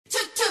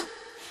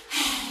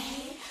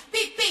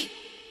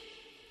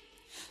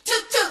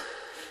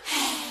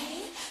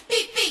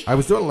I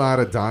was doing a lot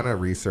of Donna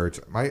research.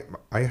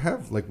 I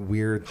have like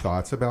weird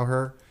thoughts about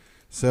her,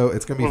 so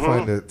it's gonna be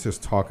fun to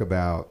just talk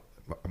about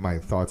my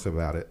thoughts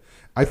about it.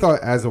 I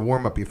thought as a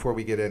warm up before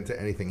we get into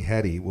anything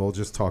heady, we'll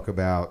just talk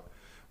about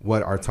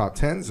what our top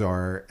tens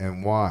are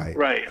and why.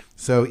 Right.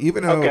 So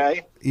even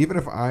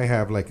if I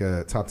have like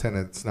a top 10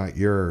 that's not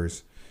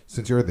yours,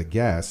 since you're the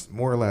guest,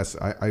 more or less,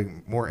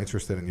 I'm more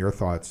interested in your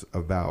thoughts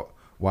about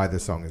why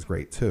this song is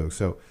great too.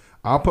 So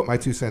I'll put my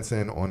 2 cents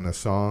in on the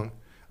song.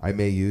 I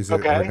may use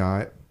it or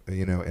not,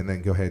 and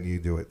then go ahead and you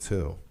do it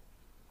too.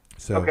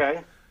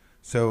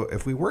 So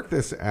if we work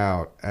this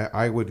out,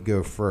 I would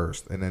go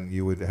first, and then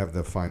you would have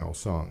the final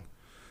song.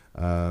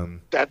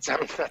 That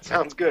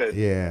sounds good.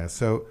 Yeah.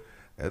 So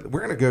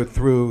we're gonna go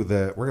through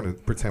we're gonna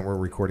pretend we're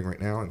recording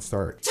right now and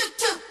start.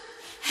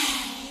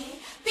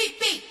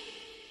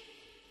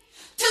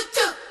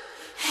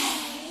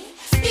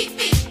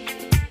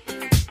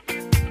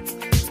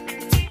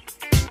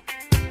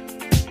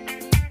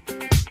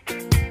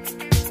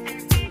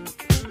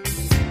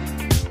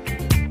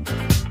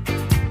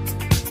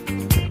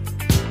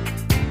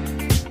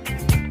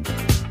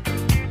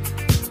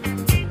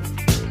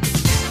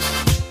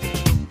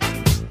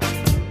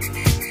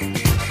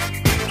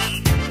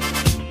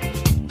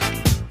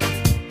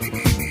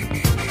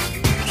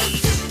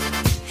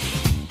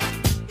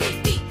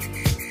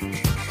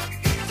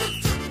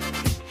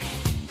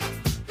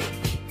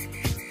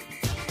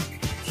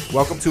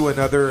 Welcome to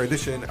another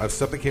edition of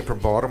Something Came from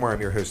Baltimore. I'm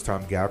your host,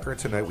 Tom Gowker.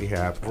 Tonight we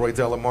have Roy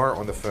Delamar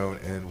on the phone,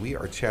 and we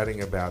are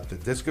chatting about the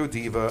disco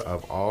diva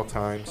of all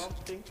times,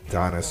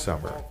 Donna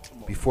Summer.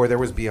 Before there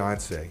was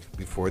Beyonce,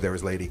 before there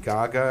was Lady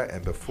Gaga,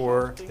 and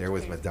before there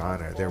was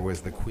Madonna, there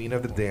was the queen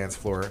of the dance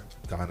floor,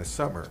 Donna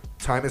Summer.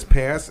 Time has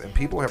passed, and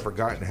people have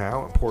forgotten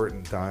how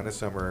important Donna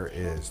Summer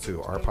is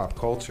to our pop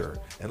culture.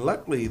 And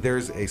luckily,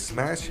 there's a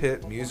smash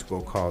hit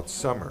musical called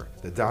Summer,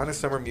 the Donna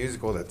Summer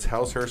musical that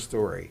tells her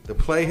story. The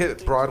play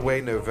hit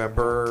Broadway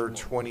November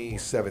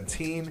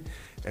 2017,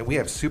 and we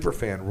have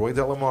superfan Roy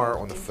Delamar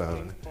on the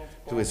phone,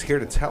 who is here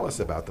to tell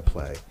us about the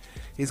play.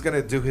 He's going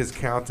to do his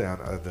countdown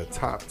of the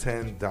top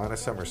 10 Donna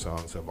Summer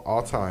songs of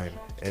all time,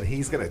 and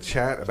he's going to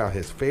chat about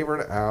his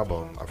favorite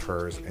album of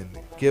hers and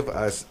give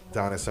us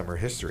Donna Summer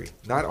history.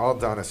 Not all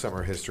Donna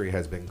Summer history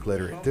has been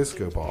glitter and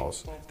disco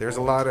balls. There's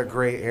a lot of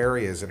gray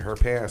areas in her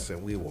past,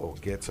 and we will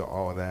get to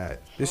all of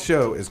that. This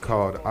show is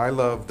called I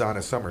Love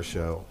Donna Summer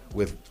Show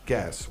with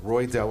guest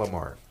Roy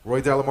Delamar.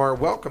 Roy Delamar,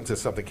 welcome to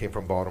Something Came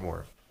from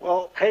Baltimore.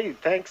 Well, hey,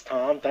 thanks,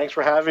 Tom. Thanks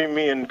for having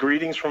me, and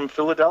greetings from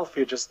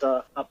Philadelphia, just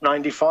up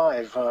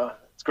 95.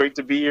 It's great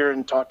to be here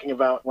and talking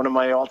about one of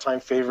my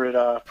all-time favorite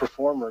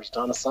performers,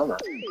 Donna Summer.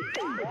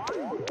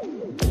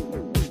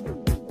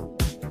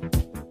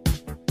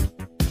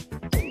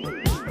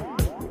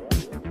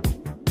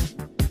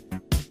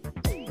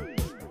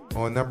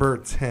 On number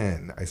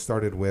 10, I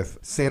started with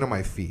Sand on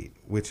My Feet,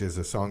 which is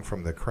a song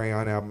from the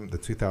Crayon album, the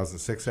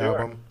 2006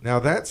 album. Now,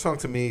 that song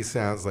to me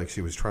sounds like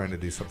she was trying to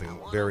do something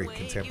very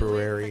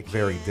contemporary,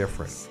 very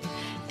different.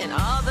 And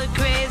all the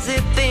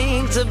crazy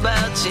things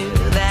about you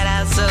that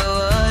I so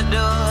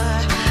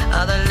adore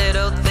are the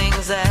little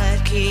things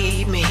that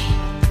keep me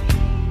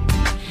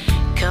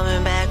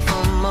coming back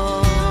for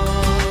more.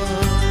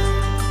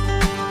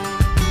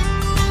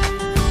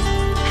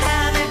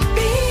 And it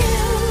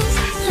feels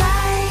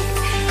like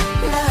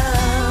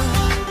love,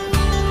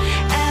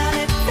 and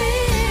it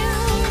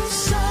feels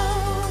so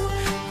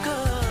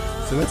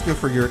good. So let's go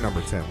for your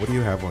number 10. What do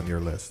you have on your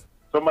list?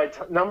 So my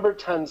number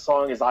 10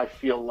 song is I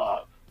Feel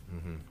Love.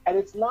 And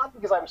it's not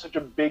because I'm such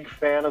a big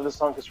fan of the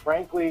song, because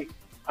frankly,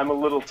 I'm a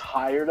little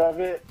tired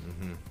of it,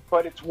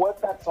 but it's what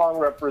that song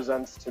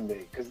represents to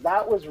me, because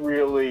that was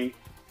really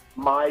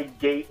my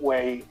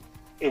gateway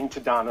into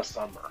Donna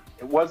Summer.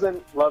 It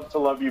wasn't Love to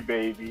Love You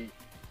Baby.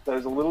 I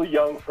was a little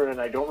young for it, and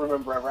I don't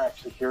remember ever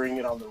actually hearing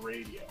it on the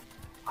radio.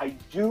 I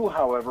do,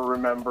 however,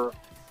 remember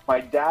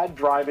my dad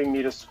driving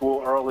me to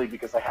school early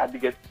because I had to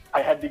get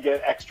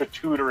extra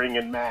tutoring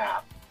in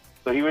math.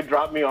 So he would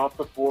drop me off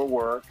before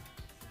work.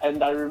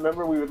 And I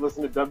remember we would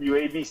listen to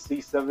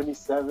WABC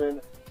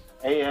 77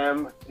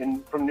 AM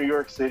from New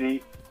York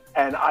City,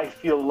 and I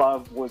Feel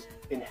Love was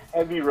in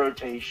heavy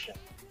rotation.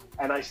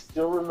 And I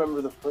still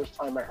remember the first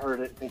time I heard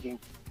it thinking,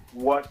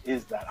 what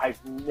is that? I've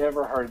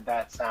never heard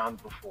that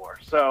sound before.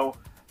 So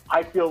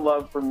I Feel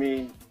Love for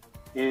me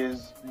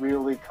is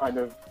really kind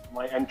of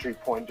my entry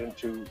point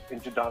into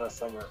Donna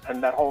Summer.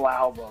 And that whole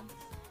album,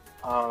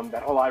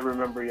 that whole I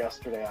Remember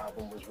Yesterday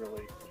album was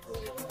really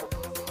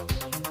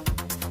important.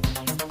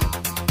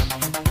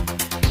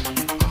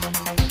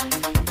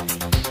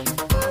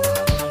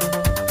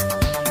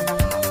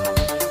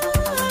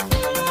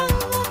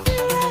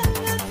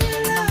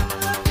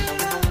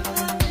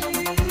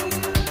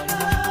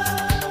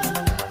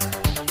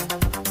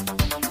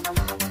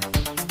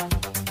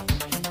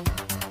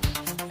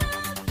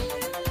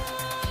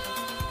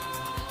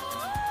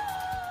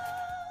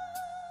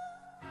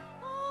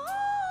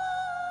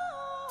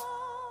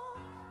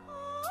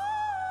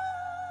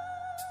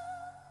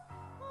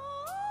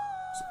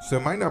 So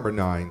my number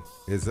 9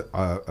 is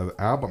an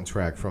album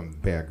track from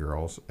Bad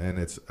Girls, and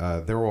it's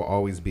 "There Will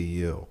Always Be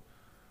You."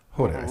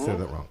 Hold on, I said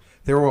that wrong.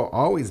 "There Will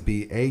Always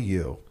Be a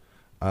You,"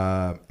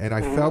 and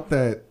I felt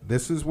that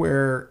this is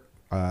where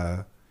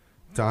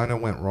Donna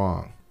went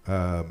wrong.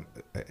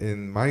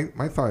 And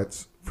my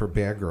thoughts for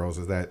Bad Girls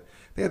is that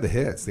they had the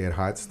hits. They had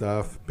Hot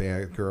Stuff,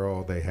 Bad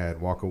Girl. They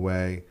had Walk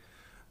Away.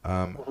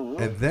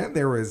 And then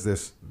there was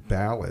this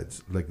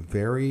ballads, like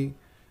very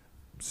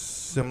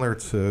similar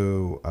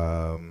to,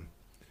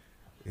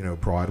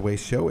 Broadway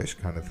showish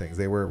kind of things.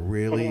 They were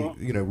really,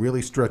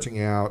 really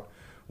stretching out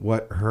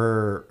what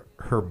her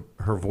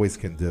voice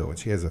can do. And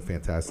she has a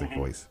fantastic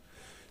voice.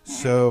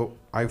 So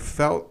I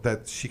felt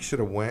that she should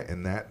have went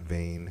in that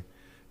vein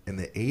in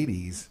the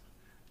 80s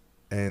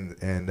and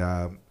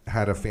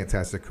had a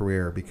fantastic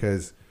career,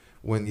 because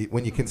when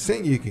you can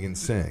sing, you can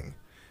sing.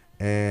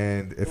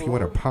 And if you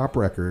want a pop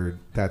record,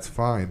 that's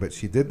fine, but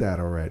she did that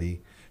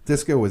already.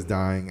 Disco was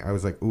dying. I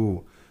was like,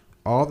 ooh,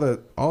 all the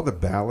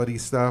ballady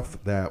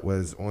stuff that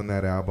was on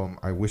that album,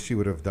 I wish she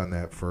would have done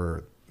that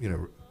for,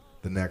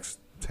 the next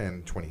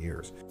 10, 20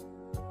 years.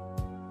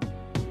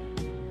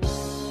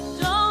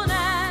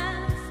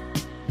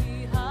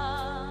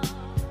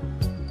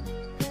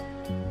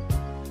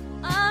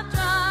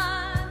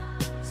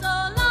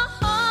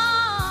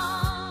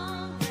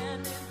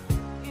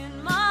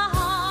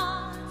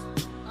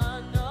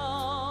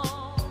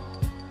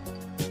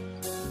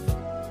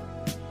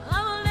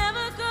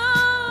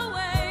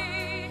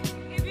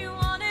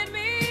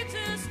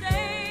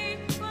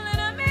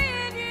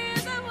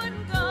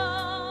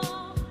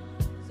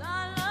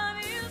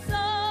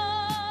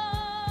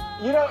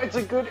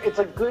 It's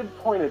a good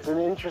point. It's an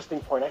interesting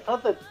point. I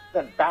thought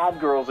that Bad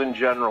Girls in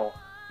general,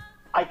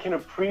 I can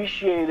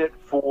appreciate it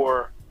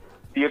for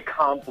the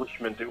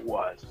accomplishment it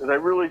was. Because I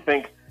really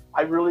think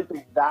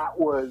that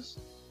was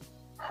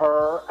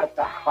her at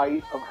the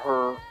height of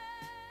her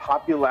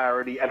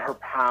popularity and her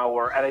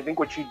power. And I think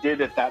what she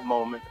did at that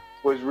moment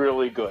was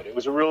really good. It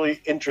was a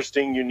really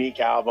interesting,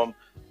 unique album.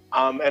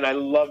 And I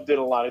loved it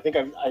a lot. I think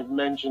I've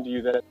mentioned to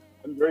you that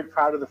I'm very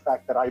proud of the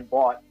fact that I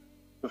bought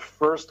the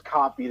first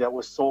copy that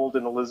was sold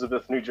in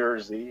Elizabeth, New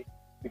Jersey,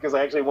 because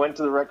I actually went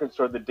to the record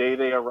store the day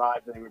they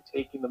arrived and they were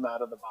taking them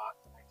out of the box,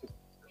 and I took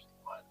the first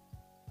one.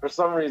 For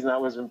some reason, that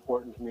was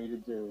important to me to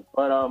do.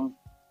 But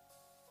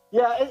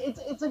yeah,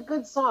 it's a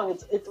good song.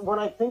 It's when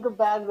I think of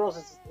Bad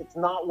Girls, it's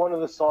not one of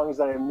the songs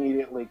that I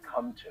immediately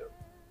come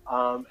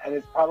to, and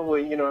it's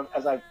probably,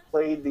 as I've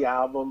played the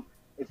album,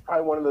 it's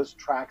probably one of those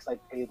tracks I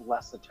paid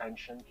less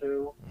attention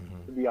to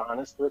be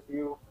honest with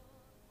you.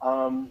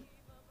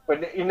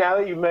 But now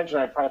that you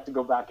mentioned, I probably have to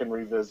go back and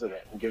revisit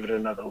it and give it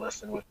another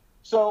listen.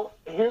 So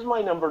here's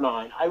my number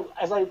 9.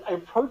 As I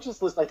approached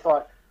this list, I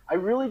thought I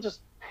really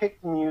just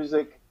picked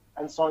music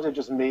and songs that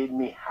just made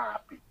me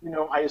happy.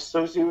 I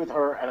associate with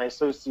her and I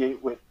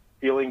associate with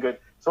feeling good.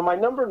 So my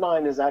number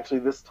 9 is actually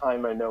This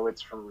Time I Know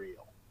It's For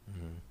Real.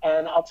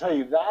 And I'll tell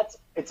you,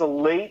 it's a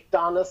late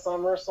Donna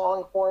Summer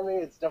song for me.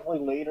 It's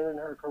definitely later in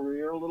her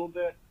career a little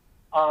bit.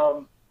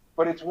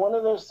 But it's one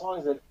of those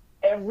songs that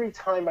every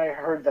time I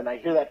heard that, I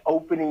hear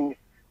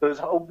those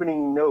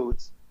opening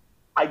notes,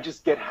 I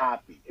just get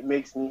happy. It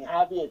makes me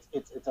happy.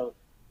 It's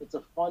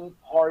a fun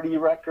party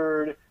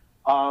record.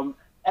 And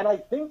I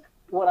think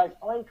what I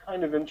find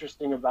kind of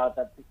interesting about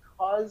that,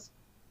 because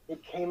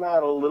it came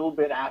out a little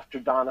bit after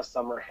Donna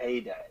Summer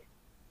heyday,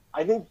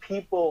 I think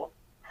people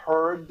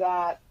heard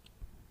that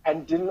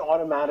and didn't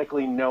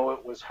automatically know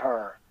it was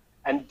her,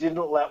 and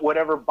didn't let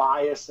whatever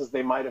biases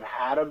they might have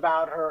had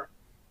about her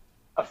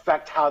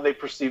affect how they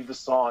perceive the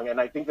song.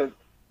 And I think that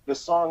the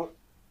song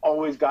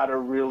always got a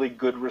really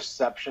good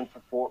reception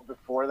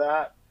before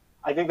that.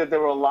 I think that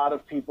there were a lot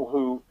of people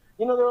who,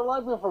 there were a lot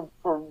of people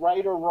for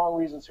right or wrong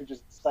reasons who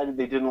just decided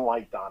they didn't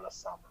like Donna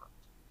Summer.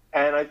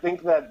 And I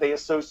think that they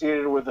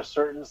associated her with a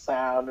certain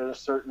sound and a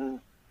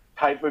certain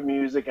type of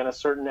music and a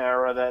certain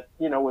era that,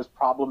 was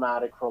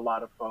problematic for a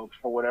lot of folks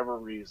for whatever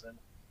reason.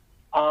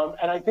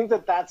 And I think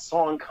that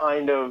song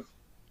kind of,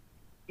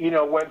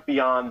 went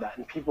beyond that,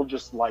 and people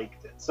just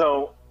liked it.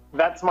 So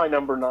that's my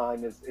number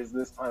 9 is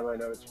This Time I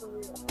Know It's For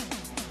Real.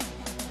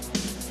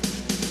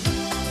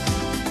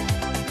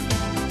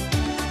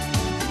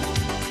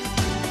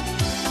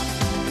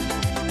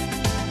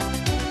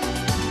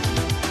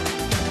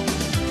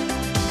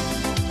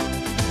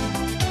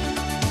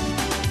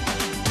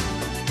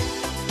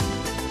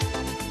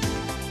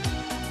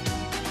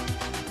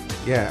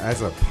 Yeah,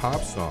 as a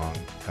pop song,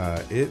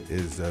 it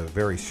is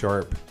very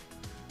sharp.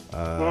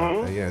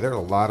 Yeah, there's a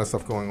lot of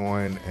stuff going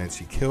on, and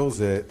she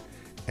kills it.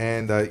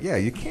 And yeah,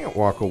 you can't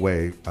walk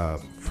away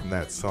from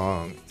that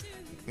song,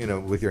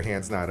 with your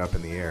hands not up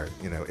in the air.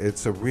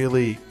 It's a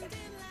really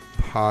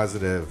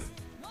positive,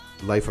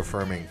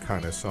 life-affirming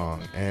kind of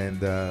song.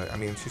 And I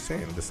mean, she's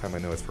saying, "This time I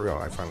know it's for real.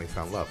 I finally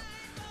found love."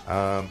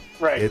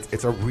 Right.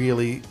 It's a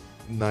really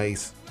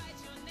nice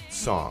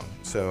song.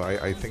 So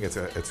I think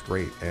it's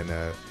great. And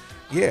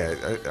yeah,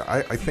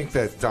 I think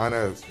that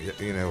Donna,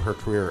 her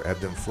career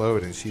ebbed and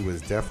flowed, and she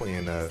was definitely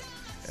in an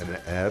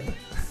ebb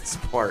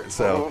part.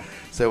 So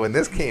So when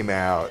this came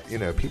out,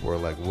 people were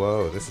like,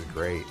 "Whoa, this is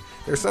great."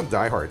 There's some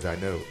diehards I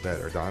know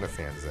that are Donna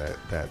fans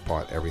that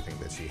bought everything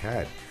that she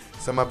had.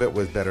 Some of it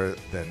was better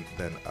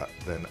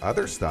than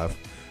other stuff,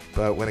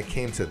 but when it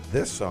came to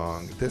this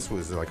song, this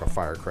was like a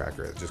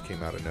firecracker. It just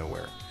came out of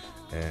nowhere,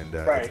 and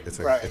it's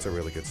a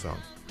really good song.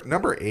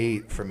 Number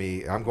 8 for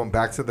me, I'm going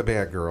back to the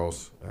Bad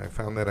Girls. I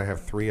found that I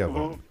have 3 of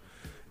them.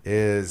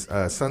 Is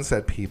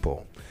Sunset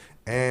People,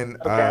 and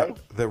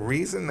the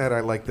reason that I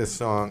like this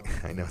song,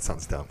 I know it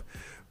sounds dumb.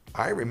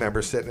 I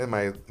remember sitting in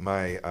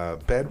my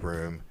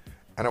bedroom,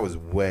 and I was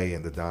way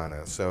into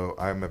Donna, so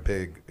I'm a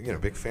big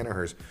fan of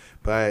hers.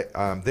 But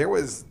there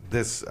was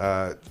this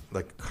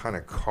like kind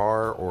of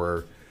car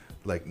or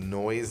like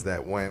noise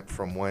that went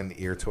from one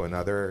ear to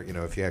another.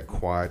 If you had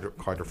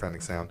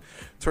quadraphonic sound,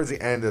 towards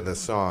the end of the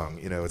song,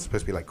 it's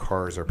supposed to be like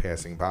cars are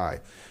passing by.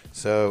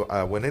 So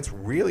when it's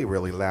really,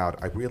 really loud,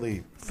 I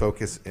really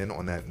focus in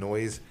on that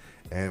noise,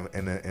 and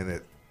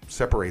it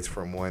separates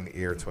from one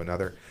ear to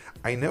another.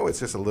 I know it's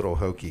just a little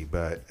hokey,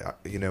 but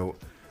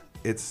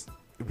it's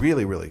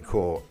really, really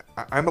cool.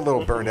 I'm a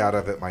little burned out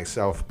of it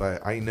myself,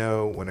 but I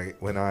know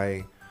when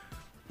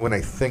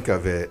I think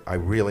of it, I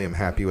really am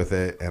happy with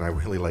it, and I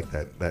really like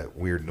that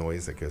weird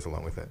noise that goes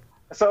along with it.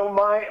 So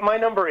my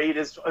number 8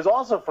 is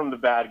also from the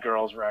Bad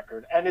Girls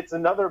record, and it's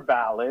another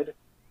ballad,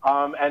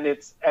 and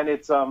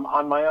it's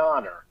On My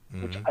Honor,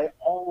 which I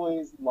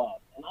always love.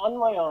 And On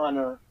My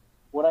Honor,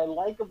 what I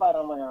like about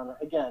On My Honor,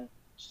 again,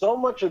 so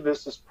much of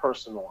this is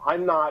personal.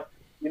 I'm not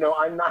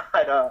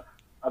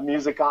a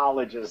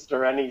musicologist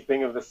or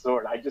anything of the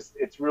sort.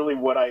 It's really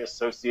what I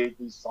associate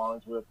these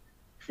songs with,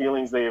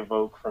 feelings they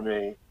evoke for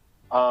me.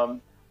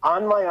 On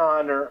My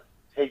Honor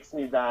takes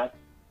me back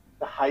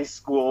to high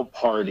school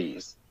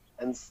parties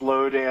and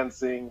slow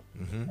dancing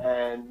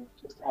and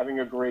just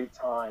having a great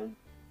time.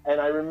 And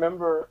I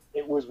remember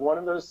it was one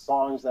of those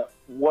songs that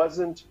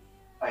wasn't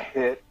a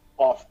hit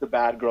off the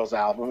Bad Girls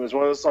album. It was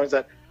one of those songs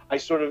that I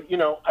sort of,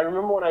 I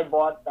remember when I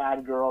bought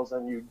Bad Girls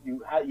and you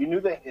knew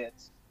the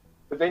hits,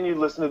 but then you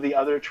listen to the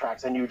other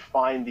tracks and you'd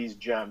find these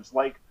gems.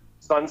 Like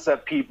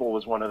Sunset People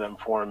was one of them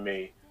for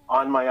me.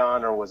 On My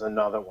Honor was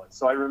another one.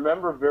 So I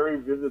remember very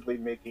vividly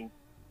making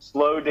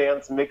slow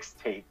dance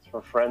mixtapes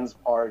for friends'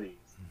 parties.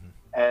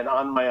 And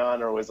On My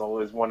Honor was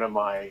always one of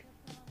my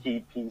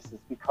key pieces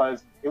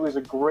because it was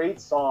a great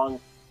song,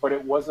 but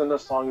it wasn't a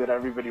song that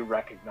everybody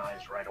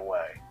recognized right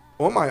away.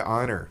 On My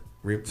Honor,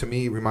 to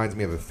me, reminds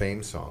me of a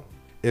Fame song.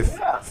 If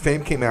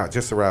Fame came out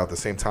just around the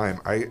same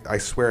time, I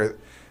swear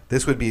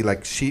this would be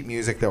like sheet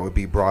music that would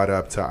be brought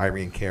up to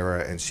Irene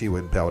Cara, and she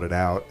would belt it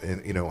out,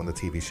 on the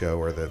TV show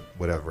or the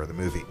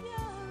movie.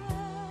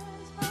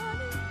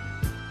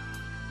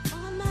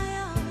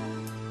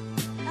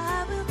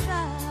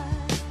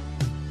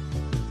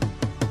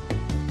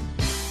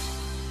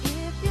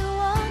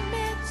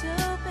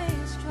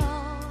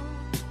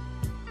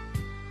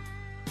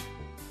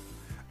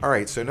 All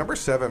right, so number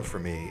 7 for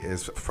me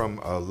is from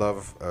a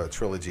Love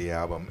Trilogy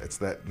album. It's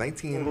that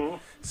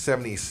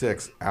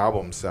 1976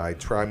 album side,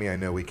 Try Me, I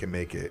Know We Can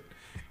Make It.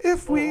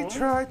 If we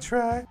try.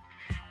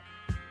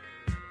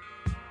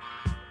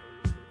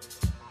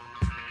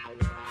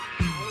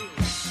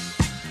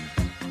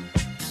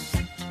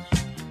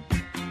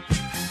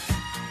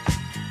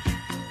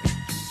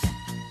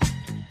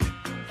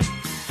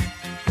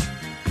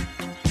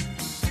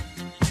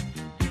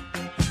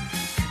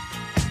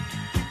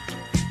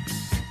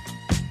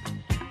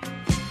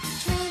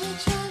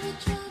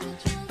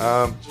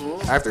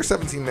 After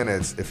 17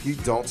 minutes, if you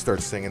don't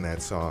start singing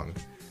that song,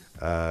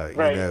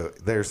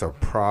 there's a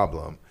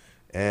problem.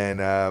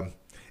 And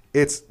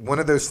it's one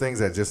of those things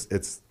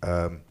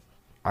that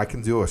I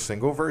can do a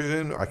single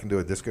version, I can do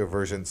a disco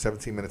version.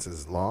 17 minutes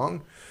is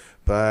long,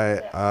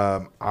 but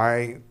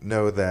I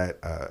know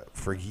that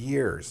for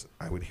years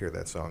I would hear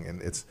that song, and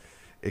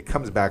it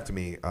comes back to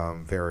me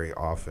very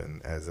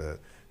often as a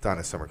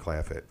Donna Summer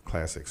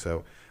classic.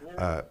 So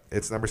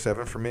it's number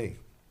 7 for me.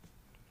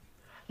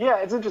 Yeah,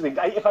 it's interesting.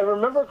 If I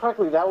remember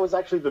correctly, that was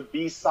actually the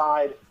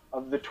B-side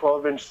of the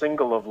 12-inch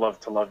single of Love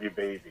to Love You,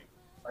 Baby.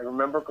 I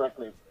remember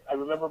correctly. I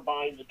remember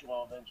buying the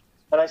 12-inch,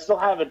 and I still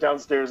have it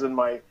downstairs in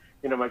my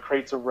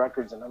crates of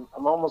records, and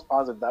I'm almost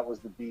positive that was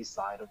the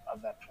B-side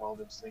of that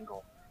 12-inch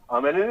single.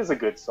 And it is a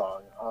good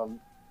song.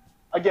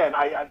 Again,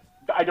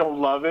 I don't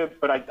love it,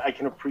 but I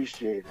can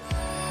appreciate it.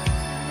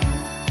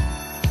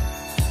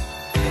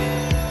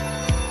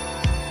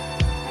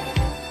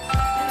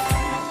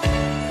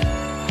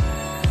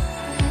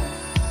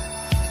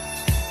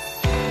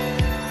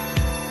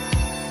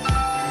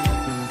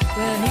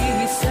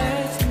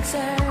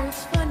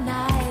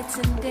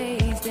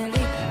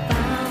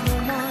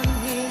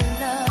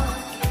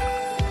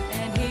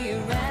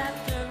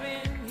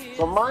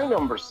 So my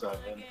number 7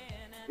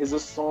 is a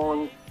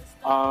song,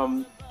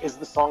 is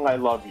the song I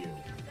Love You.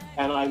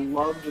 And I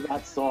loved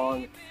that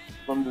song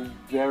from the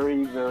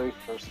very, very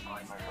first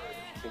time I heard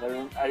it.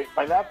 Because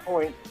by that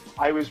point,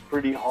 I was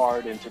pretty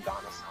hard into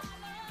Donna Summer.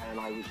 And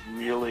I was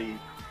really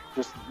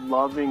just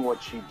loving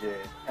what she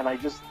did. And I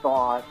just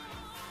thought,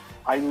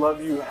 I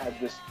Love You had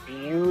this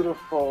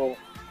beautiful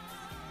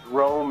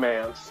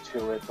romance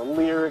to it. The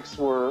lyrics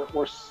were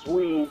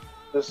sweet.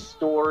 The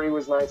story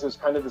was nice. It was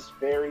kind of this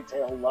fairy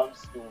tale love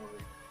story.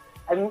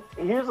 And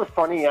here's a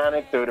funny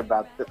anecdote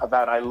about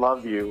I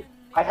Love You.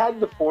 I had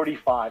the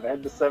 45. I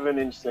had the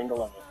 7-inch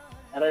single of it.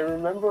 And I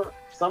remember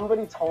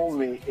somebody told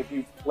me if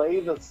you play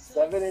the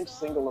 7-inch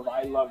single of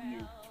I Love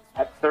You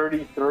at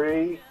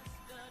 33,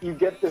 you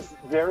get this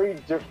very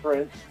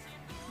different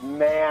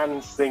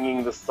man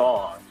singing the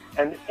song.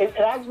 And it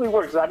actually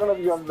works. I don't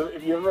know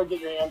if you ever get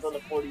your hands on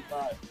the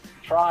 45,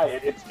 try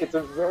it. It's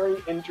a very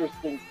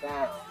interesting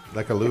sound.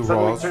 Like a Lou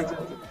Rawls?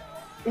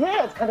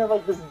 Yeah, it's kind of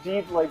like this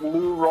deep, like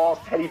Lou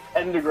Rawls, Teddy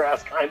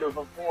Pendergrass kind of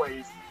a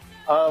voice.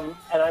 And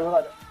I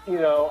thought,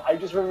 I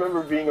just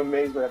remember being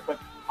amazed by it. But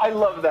I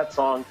love that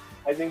song.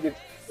 I think it's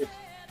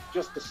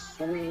just a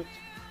sweet,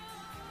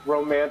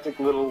 romantic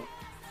little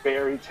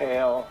fairy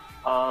tale.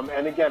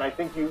 And again, I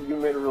think you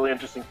made a really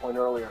interesting point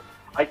earlier.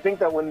 I think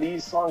that when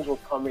these songs were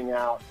coming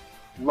out,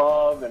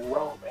 love and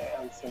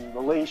romance and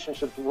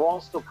relationships were all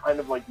still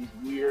kind of like these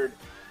weird,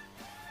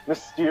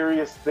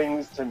 mysterious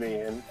things to me.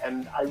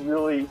 And I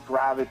really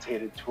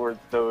gravitated towards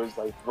those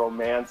like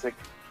romantic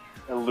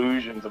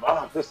illusions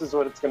of, this is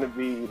what it's going to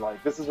be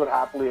like. This is what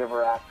happily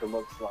ever after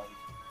looks like.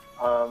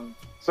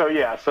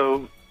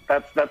 So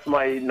that's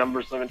my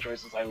number 7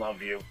 choices. I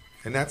Love You.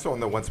 And that's on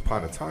the Once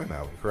Upon a Time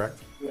album, correct?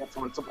 Yeah, it's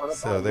Once Upon a Time.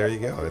 So there you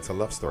go. It's a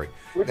love story.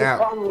 Which is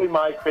probably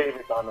my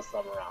favorite Donna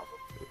Summer album.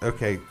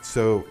 Okay,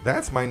 so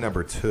that's my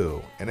number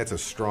 2, and it's a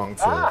strong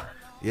 2.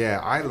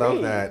 Yeah, I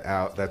love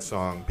that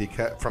song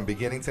because from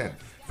beginning to end,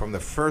 from the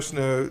first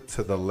note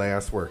to the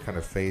last, where it kind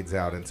of fades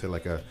out into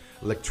like a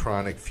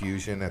electronic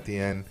fusion at the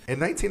end. In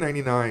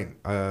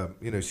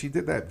 1999, she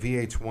did that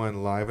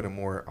VH1 Live and a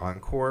More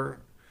encore.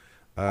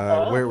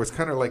 Where it was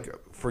kind of like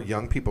for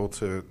young people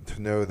to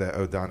know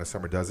that Donna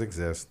Summer does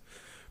exist,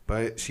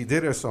 but she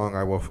did a song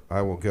I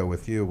will Go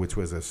With You, which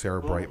was a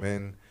Sarah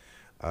Brightman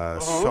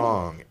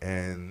song,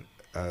 and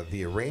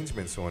the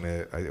arrangements on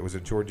it was a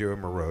Giorgio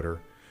Moroder,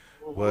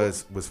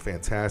 was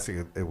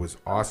fantastic. It was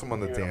awesome on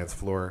the dance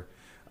floor.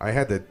 I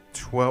had the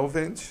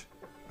 12-inch.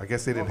 I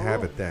guess they didn't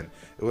have it then.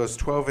 It was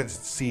 12-inch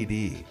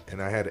CD,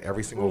 and I had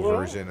every single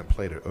version and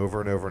played it over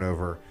and over and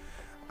over.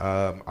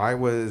 I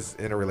was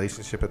in a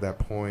relationship at that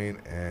point,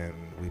 and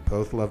we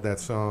both loved that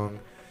song,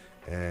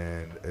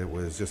 and it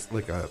was just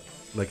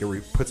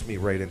puts me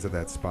right into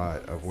that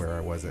spot of where I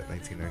was at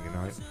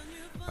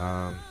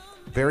 1999.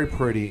 Very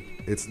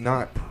pretty. It's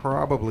not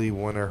probably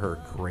one of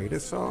her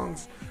greatest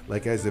songs,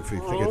 like as if you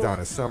think of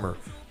Donna Summer,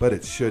 but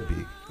it should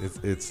be.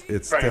 It's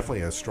right.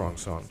 Definitely a strong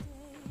song.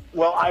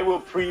 Well, I will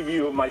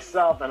preview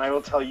myself, and I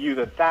will tell you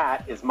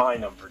that is my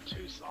number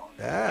 2 song,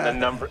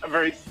 and a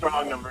very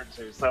strong number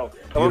 2. So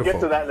we'll get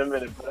to that in a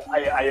minute. But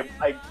I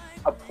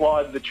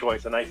applaud the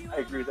choice, and I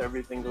agree with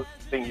everything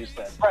you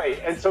said.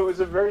 Right, and so it was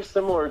a very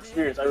similar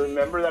experience. I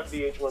remember that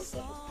VH1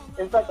 special.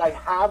 In fact, I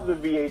have the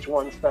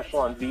VH1 special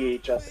on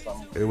VHS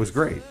somewhere. It was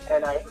great.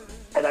 And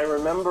I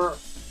remember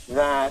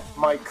that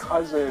my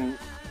cousin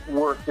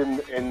worked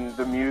in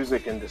the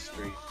music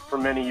industry for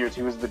many years.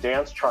 He was the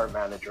dance chart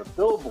manager of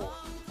Billboard.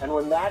 And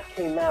when that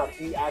came out,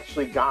 he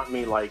actually got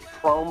me like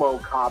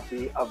promo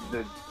copy of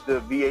the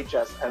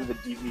VHS and the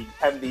DVD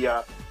and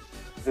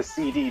the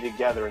CD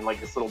together in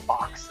like this little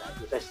box set,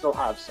 which I still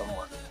have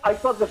somewhere. I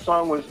thought the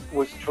song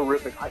was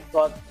terrific. I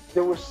thought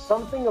there was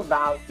something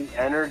about the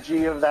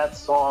energy of that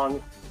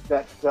song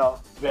that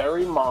felt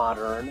very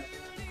modern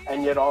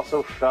and yet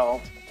also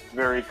felt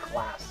very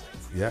classic.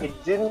 Yeah.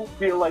 It didn't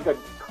feel like a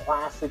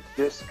classic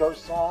disco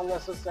song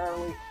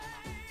necessarily,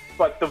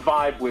 but the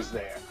vibe was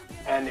there.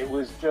 And it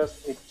was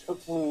just, it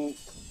took me,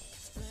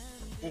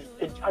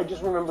 I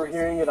just remember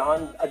hearing it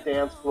on a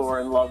dance floor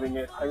and loving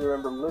it. I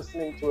remember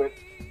listening to it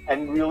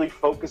and really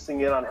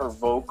focusing in on her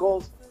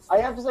vocals. I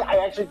have to say,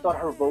 I actually thought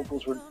her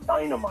vocals were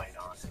dynamite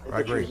on it. I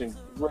agree. She was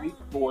in great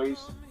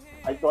voice.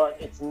 I thought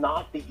it's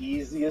not the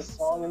easiest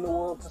song in the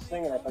world to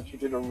sing, and I thought she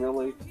did a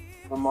really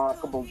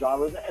remarkable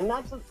job with it. And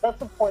that's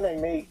the point I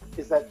make,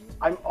 is that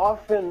I'm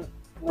often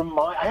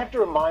I have to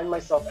remind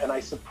myself, and I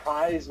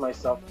surprise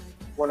myself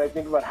when I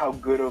think about how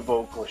good a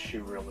vocalist she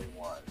really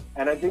was.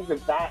 And I think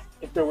that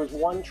if there was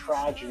one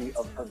tragedy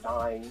of her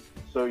dying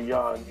so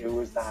young, it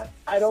was that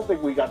I don't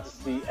think we got to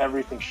see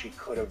everything she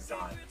could have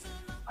done.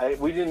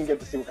 We didn't get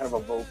to see what kind of a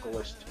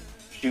vocalist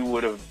she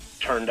would have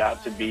turned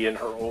out to be in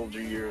her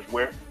older years,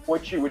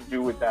 what she would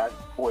do with that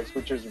voice,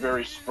 which is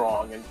very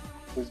strong and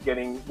was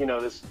getting,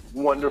 this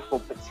wonderful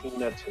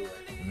patina to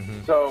it.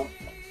 Mm-hmm. So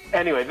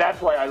anyway,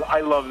 that's why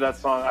I love that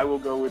song. I Will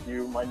Go With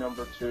You, my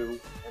number 2,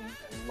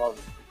 and love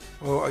it.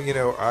 Well,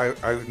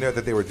 I know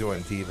that they were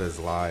doing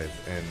Divas Live,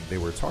 and they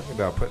were talking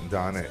about putting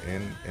Donna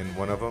in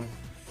one of them.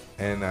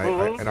 And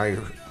I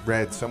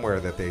read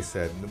somewhere that they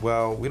said,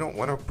 well, we don't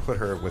want to put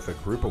her with a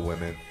group of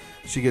women.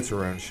 She gets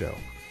her own show.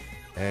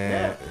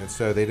 And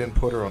so they didn't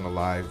put her on the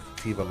live,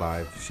 Diva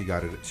Live. She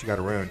got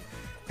her own.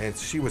 And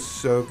she was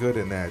so good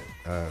in that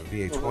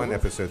VH1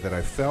 episode that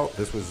I felt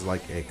this was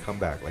like a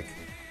comeback, like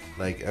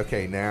like,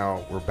 okay,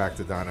 now we're back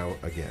to Donna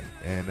again.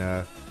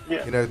 And,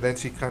 Yeah. you know, then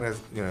she kind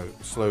of, you know,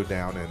 slowed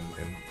down, and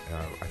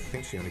I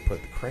think she only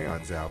put the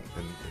Crayons out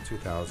in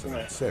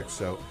 2006. Right.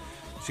 So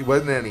she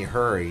wasn't in any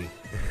hurry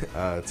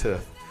to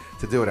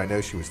do it. I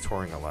know she was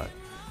touring a lot,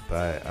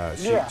 but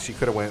she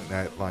could have went in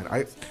that line.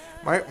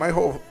 My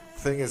whole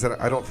thing is that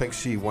I don't think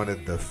she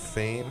wanted the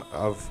fame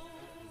of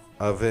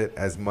it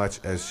as much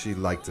as she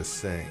liked to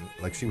sing.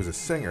 Like, she was a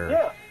singer.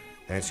 Yeah.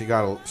 And she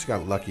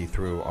got lucky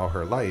through all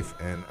her life,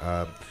 and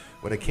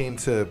when it came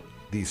to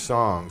these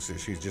songs,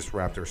 she just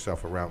wrapped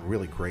herself around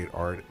really great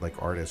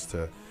artists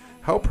to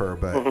help her.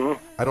 But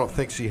I don't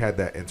think she had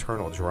that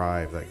internal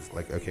drive, like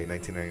okay,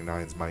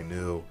 1999 is my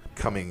new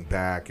coming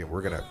back, and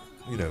we're gonna,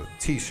 you know,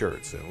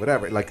 T-shirts and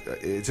whatever. Like,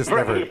 it just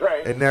it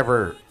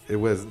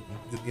was,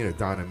 you know,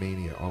 Donna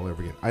mania all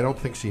over again. I don't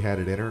think she had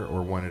it in her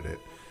or wanted it.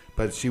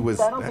 But she was.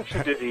 I don't think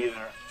she did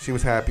either. She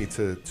was happy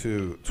to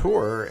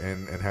tour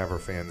and have her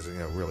fans, you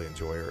know, really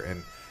enjoy her.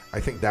 And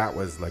I think that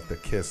was like the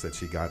kiss that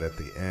she got at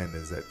the end,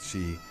 is that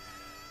she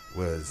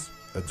was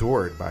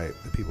adored by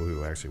the people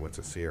who actually went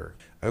to see her.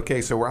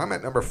 Okay, so I'm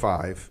at number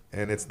 5,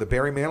 and it's the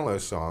Barry Manilow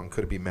song,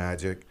 "Could It Be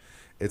Magic."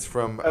 It's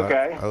from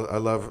I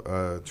Love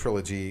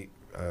trilogy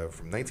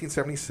from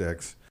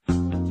 1976.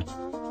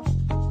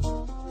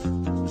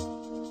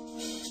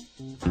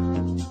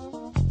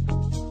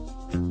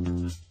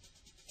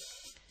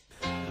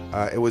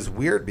 It was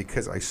weird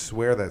because I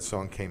swear that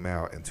song came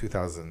out in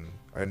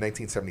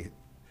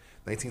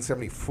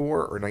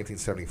 1974 or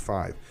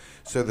 1975.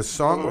 So the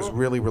song was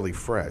really, really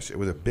fresh. It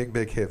was a big,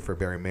 big hit for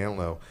Barry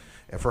Manilow.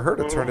 And for her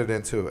to turn it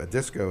into a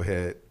disco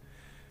hit,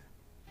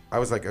 I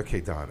was like, okay,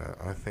 Donna,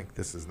 I think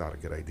this is not a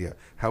good idea.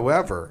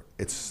 However,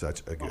 it's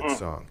such a good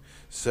song.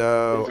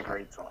 So it's a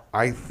great song.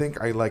 I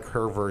think I like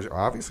her version.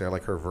 Obviously, I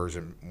like her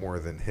version more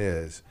than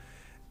his.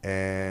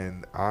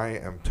 And I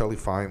am totally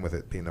fine with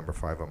it being number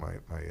 5 on my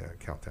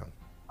countdown.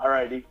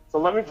 Alrighty, so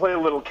let me play a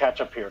little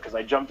catch up here because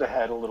I jumped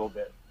ahead a little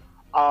bit.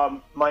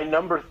 My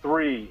number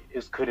 3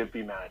 is "Could It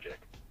Be Magic,"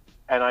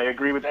 and I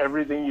agree with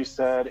everything you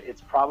said. It's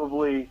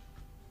probably,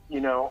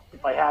 you know,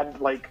 if I had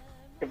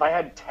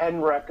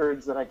 10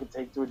 records that I could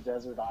take to a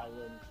desert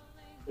island,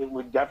 it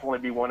would definitely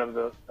be one of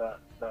the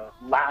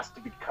last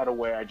to be cut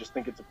away. I just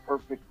think it's a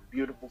perfect,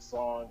 beautiful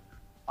song,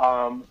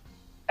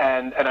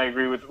 and I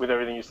agree with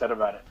everything you said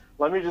about it.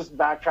 Let me just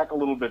backtrack a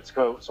little bit,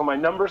 Scope. So my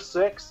number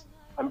 6,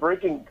 I'm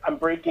breaking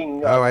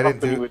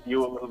company with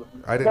you a little bit.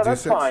 I didn't do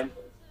that's 6. Fine.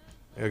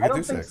 Yeah, I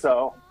don't think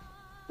so.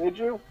 Did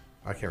you?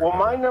 I can't well,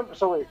 remember. my number.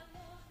 So wait.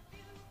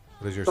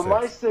 What is your so 6?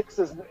 my 6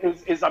 is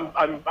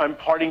I'm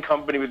parting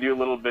company with you a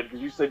little bit because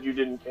you said you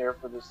didn't care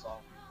for this song.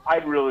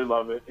 I'd really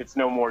love it. It's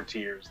 "No More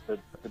Tears," the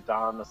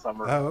Donna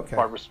Summer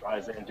Barbra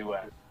Streisand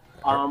duet.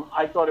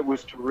 I thought it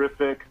was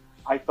terrific.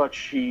 I thought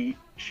she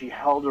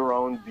held her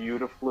own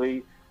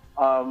beautifully.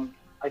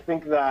 I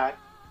think that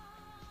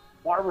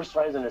Barbra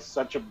Streisand is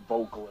such a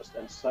vocalist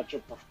and such a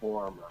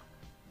performer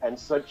and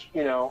such,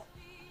 you know,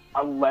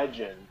 a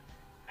legend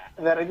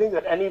that I think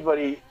that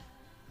anybody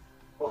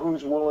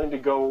who's willing to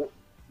go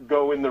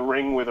in the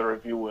ring with her,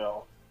 if you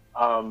will,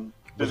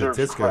 with a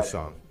disco credit.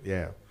 song,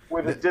 yeah.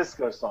 With a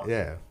disco song,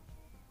 yeah.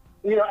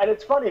 You know, and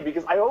it's funny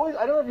because I don't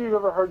know if you've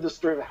ever heard the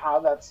story of how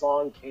that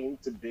song came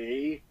to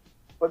be,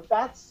 but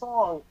that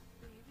song,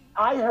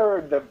 I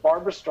heard that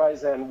Barbra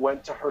Streisand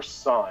went to her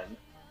son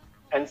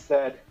and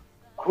said,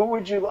 "Who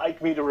would you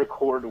like me to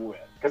record with?"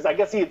 Because I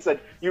guess he had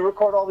said, "You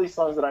record all these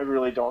songs that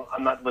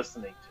I'm not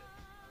listening to."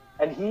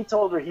 And he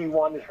told her he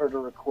wanted her to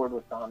record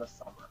with Donna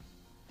Summer.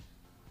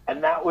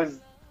 And that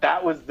was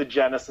the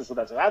genesis of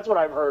that. So that's what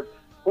I've heard.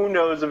 Who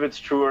knows if it's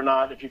true or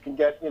not? If you can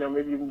get, you know,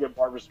 maybe you can get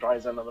Barbra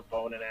Streisand on the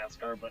phone and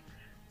ask her. But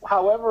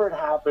however it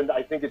happened,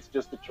 I think it's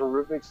just a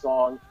terrific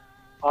song.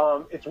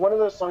 It's one of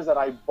those songs that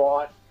I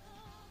bought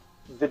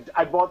the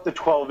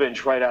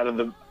 12-inch right out of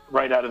the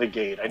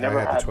gate. I never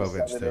had the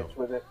 7-inch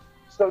with it.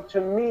 So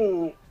to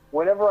me,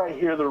 whenever I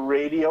hear the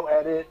radio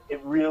edit, it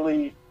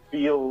really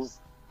feels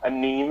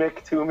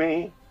anemic to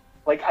me.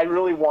 Like, I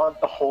really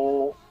want the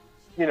whole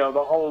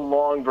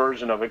long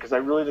version of it, because I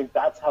really think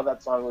that's how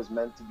that song was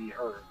meant to be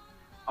heard.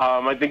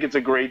 I think it's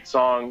a great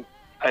song,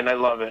 and I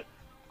love it.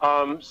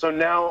 So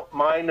now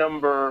my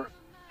number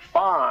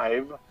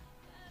 5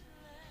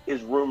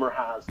 is "Rumor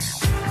Has It,"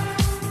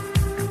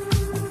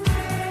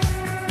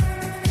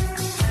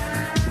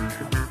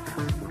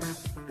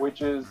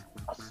 which is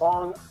a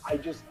song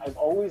I've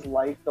always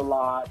liked a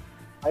lot.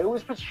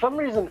 For some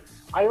reason,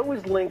 I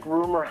always link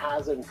 "Rumor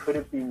Has It" and "Could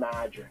It Be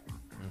Magic."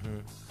 Mm-hmm.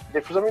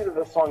 For some reason,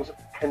 the songs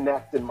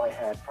connect in my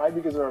head, probably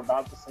because they're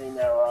about the same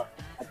era.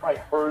 I probably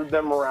heard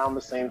them around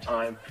the same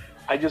time.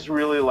 I just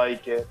really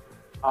like it.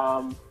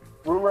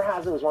 "Rumor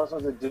Has It" was one of the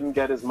songs that didn't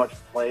get as much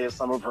play as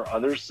some of her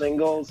other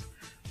singles,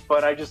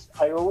 but I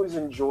always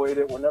enjoyed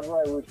it. Whenever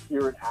I would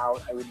hear it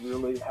out, I would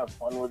really have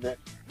fun with it.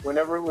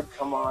 Whenever it would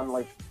come on,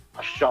 like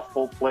a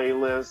shuffle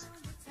playlist,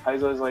 I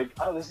was always like,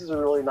 oh, this is a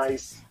really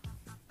nice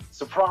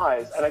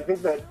surprise. And I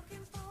think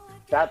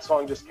that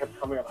song just kept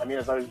coming up. I mean,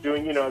 as I was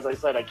doing, as I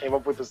said, I came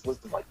up with this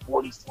list of like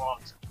 40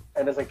 songs.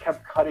 and as I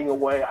kept cutting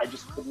away, I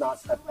just could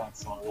not cut that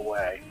song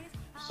away.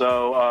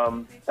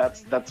 So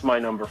that's my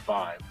number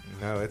 5.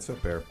 No, it's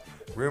up there.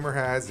 Rumor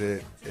has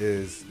it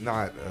is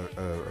not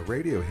a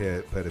radio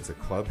hit, but it's a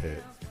club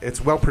hit. It's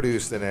well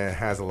produced and it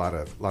has a lot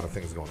of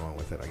things going on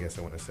with it, I guess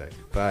I want to say.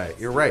 But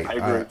you're right. I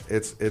agree.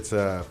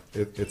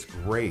 It's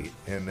great,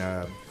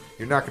 and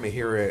you're not going to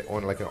hear it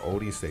on like an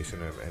oldie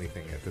station of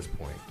anything at this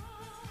point.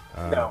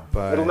 No,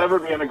 but it'll never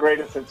be in a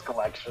greatest hits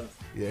collection.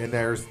 Yeah, and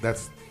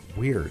that's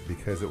weird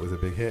because it was a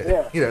big hit.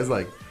 Yeah. It's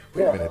like,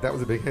 wait a minute, that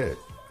was a big hit.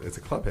 It's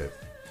a club hit.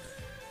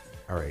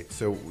 All right,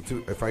 so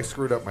if I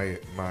screwed up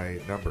my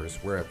numbers,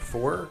 we're at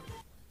 4?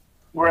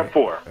 We're at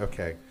 4.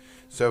 Okay.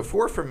 So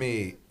 4 for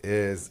me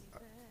is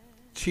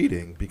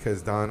cheating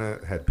because Donna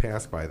had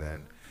passed by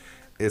then.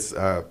 It's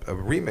a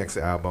remix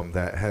album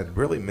that had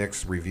really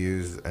mixed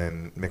reviews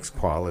and mixed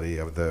quality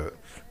of the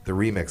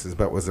remixes,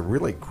 but was a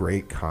really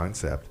great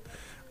concept.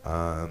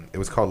 It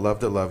was called Love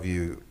to Love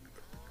You,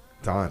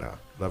 Donna.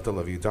 Love to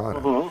Love You, Donna.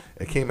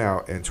 Mm-hmm. It came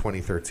out in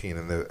 2013,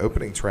 and the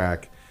opening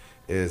track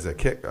is a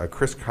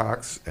Chris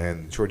Cox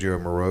and Giorgio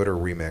Moroder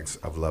remix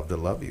of Love to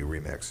Love You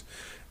remix.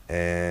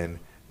 And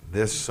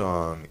this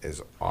song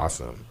is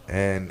awesome,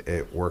 and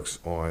it works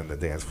on the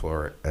dance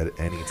floor at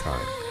any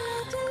time.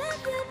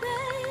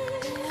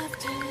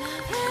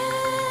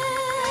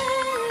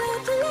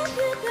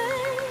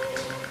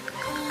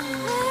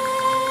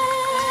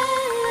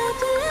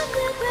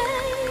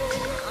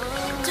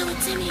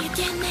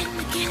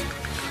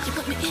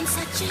 In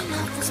such an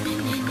awful spin, in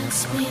a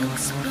spin,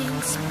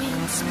 spin, spin,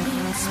 spin,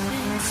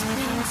 spin, spin,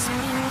 spin,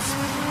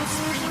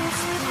 spin,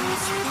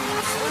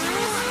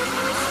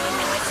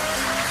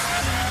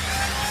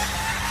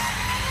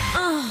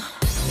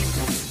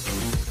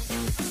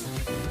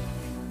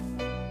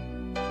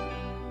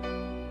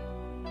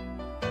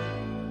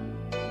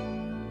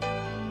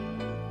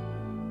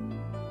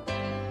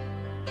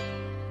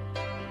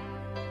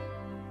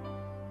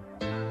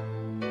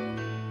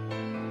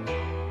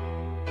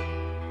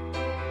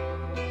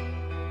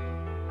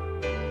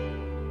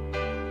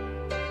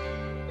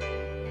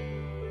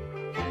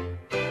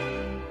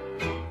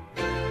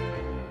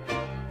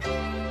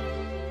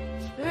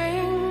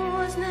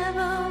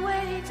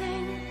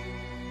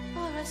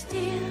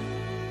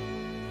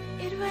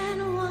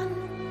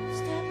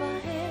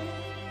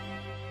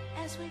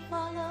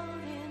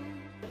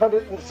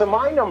 So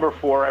my number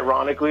 4,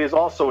 ironically, is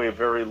also a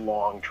very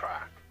long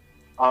track.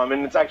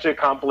 And it's actually a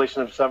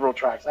compilation of several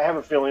tracks. I have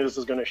a feeling this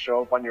is going to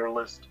show up on your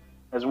list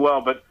as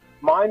well. But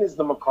mine is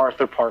the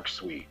MacArthur Park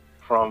Suite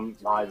from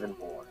Live and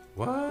More.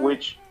 What?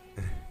 Which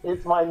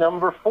is my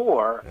number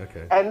 4.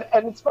 Okay. And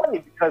it's funny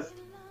because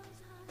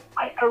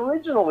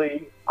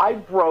I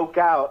broke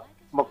out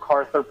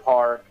MacArthur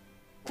Park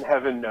and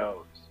Heaven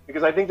Knows.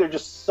 Because I think they're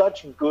just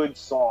such good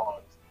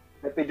songs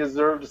that they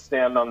deserve to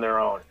stand on their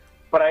own.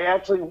 But I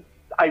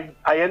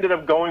ended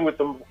up going with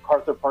the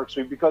MacArthur Park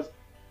Suite because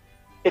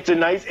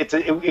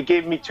it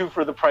gave me 2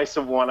 for the price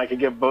of 1. I could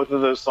get both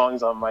of those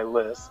songs on my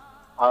list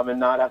and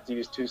not have to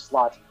use 2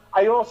 slots.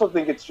 I also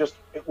think it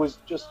was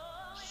just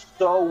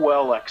so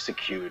well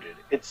executed.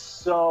 It's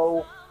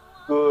so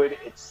good.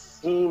 It's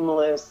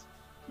seamless.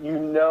 You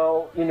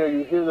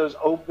hear those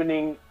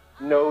opening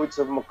notes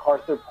of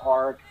MacArthur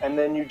Park, and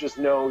then you just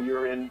know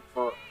you're in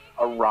for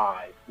a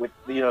ride with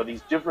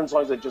these different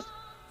songs that just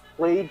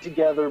played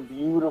together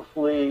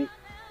beautifully.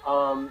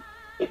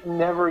 It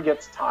never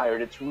gets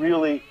tired. It's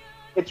really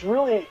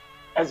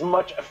as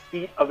much a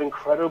feat of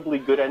incredibly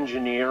good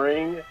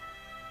engineering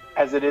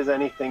as it is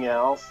anything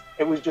else.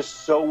 It was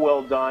just so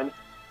well done.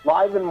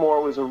 Live and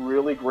More was a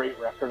really great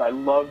record. I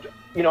loved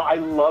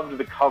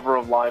the cover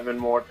of Live and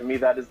More. To me,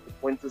 that is the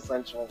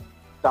quintessential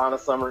Donna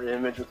Summer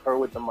image with her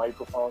with the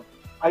microphone.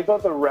 I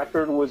thought the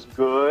record was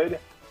good.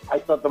 I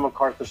thought the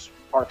MacArthur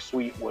Park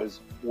Suite was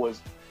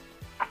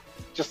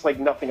just like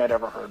nothing I'd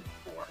ever heard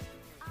before.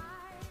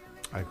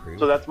 I agree.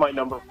 So that's my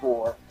number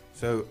 4.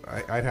 So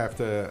I'd have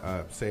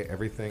to say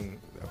everything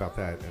about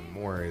that and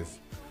more is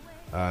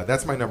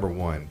that's my number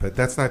 1. But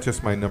that's not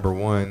just my number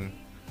 1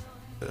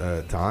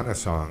 Donna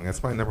song.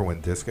 That's my number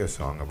 1 disco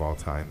song of all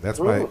time. That's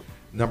my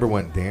number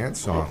 1 dance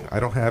song. I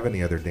don't have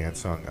any other dance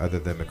song other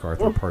than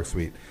MacArthur Park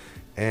Suite.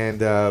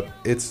 And I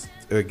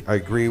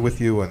agree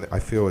with you, and I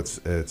feel it's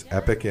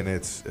epic in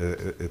its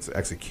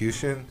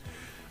execution.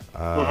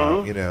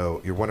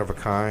 You're One of a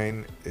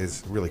Kind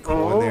is really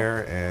cool in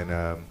there,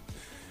 and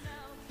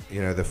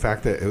the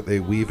fact that they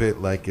weave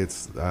it like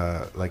it's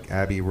like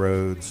Abbey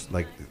Road's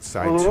like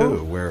side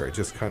 2, where it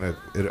just kind of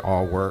it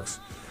all works.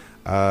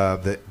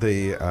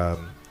 The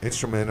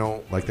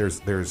instrumental, like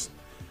there's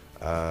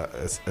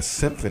a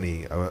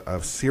symphony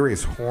of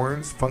serious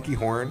horns, funky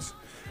horns,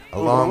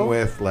 along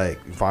with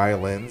like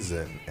violins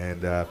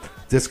and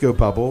disco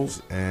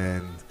bubbles,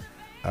 and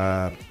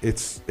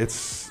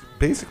it's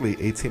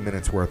basically 18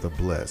 minutes worth of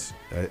bliss.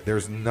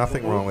 There's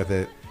nothing wrong with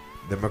it.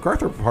 The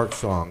MacArthur Park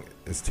song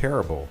is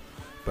terrible,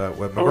 but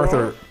what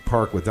MacArthur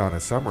Park with Donna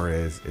Summer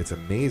it's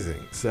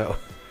amazing. So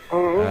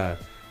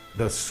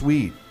the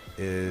suite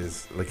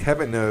is like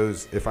Heaven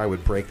Knows, if I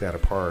would break that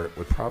apart,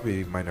 would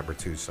probably be my number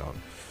 2 song.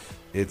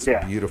 It's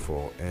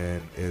beautiful,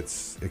 and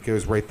it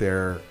goes right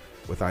there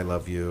with "I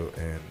Love You"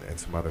 and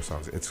some other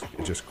songs. It's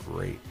just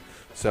great.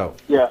 So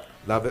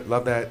love it,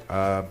 love that.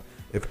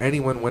 If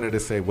anyone wanted to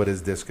say what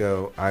is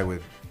disco, I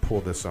would pull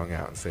this song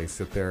out and say,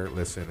 sit there,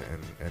 listen,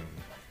 and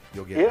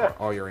you'll get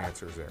all your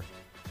answers there.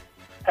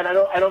 And I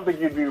don't think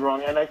you'd be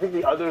wrong. And I think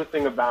the other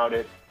thing about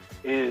it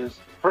is,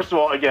 first of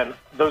all, again,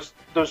 those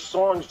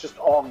songs just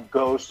all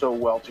go so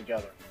well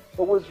together.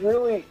 What was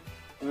really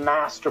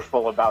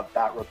masterful about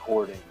that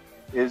recording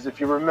is, if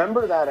you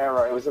remember that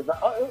era, it was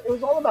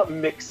all about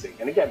mixing.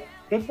 And again,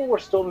 people were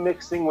still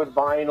mixing with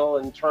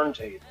vinyl and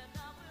turntable,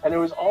 and there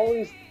was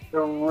always the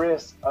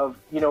risk of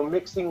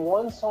mixing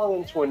one song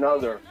into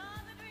another.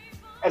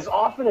 As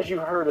often as you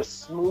heard a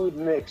smooth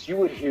mix, you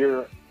would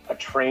hear a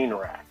train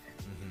wreck.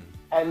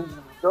 And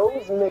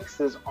those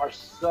mixes are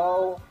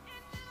so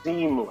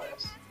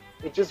seamless.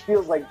 It just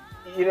feels like,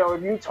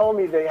 if you told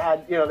me they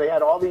had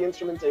all the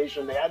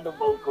instrumentation, they had the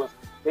vocals,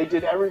 they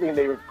did everything,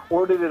 they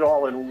recorded it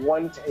all in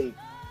one take,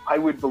 I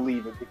would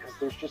believe it, because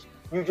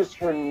you just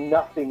hear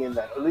nothing in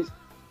that. At least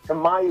to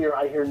my ear,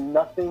 I hear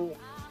nothing.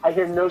 I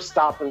hear no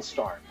stop and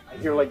start. I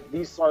hear like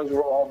these songs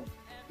were all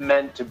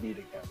meant to be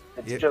together.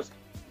 It's just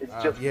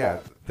fun.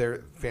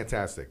 They're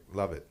fantastic.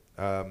 Love it.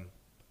 I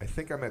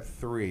think I'm at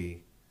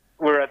 3.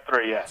 We're at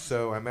 3, yes.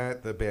 So I'm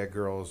at the Bad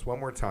Girls one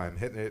more time,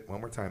 hitting it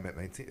one more time at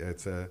 19.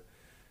 It's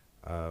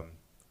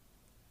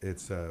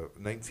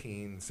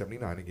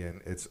 1979 again.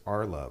 It's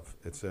Our Love.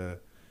 It's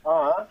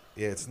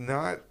it's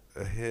not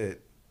a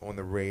hit on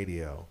the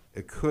radio.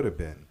 It could have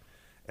been,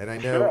 and I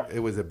know it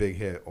was a big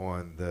hit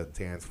on the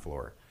dance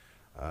floor.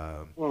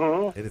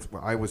 And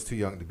I was too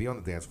young to be on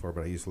the dance floor,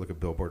 but I used to look at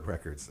Billboard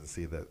records and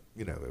see that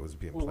it was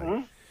being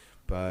played.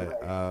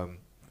 But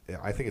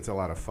I think it's a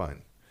lot of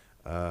fun.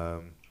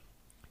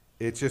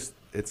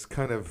 It's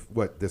kind of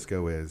what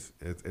disco is.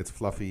 It's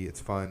fluffy,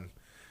 it's fun,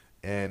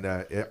 and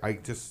I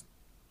just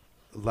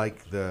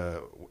like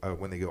the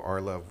when they go, "Our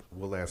love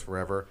will last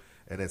forever,"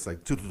 and it's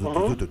like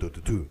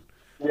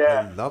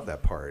Yeah, I love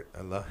that part.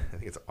 I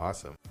think it's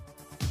awesome.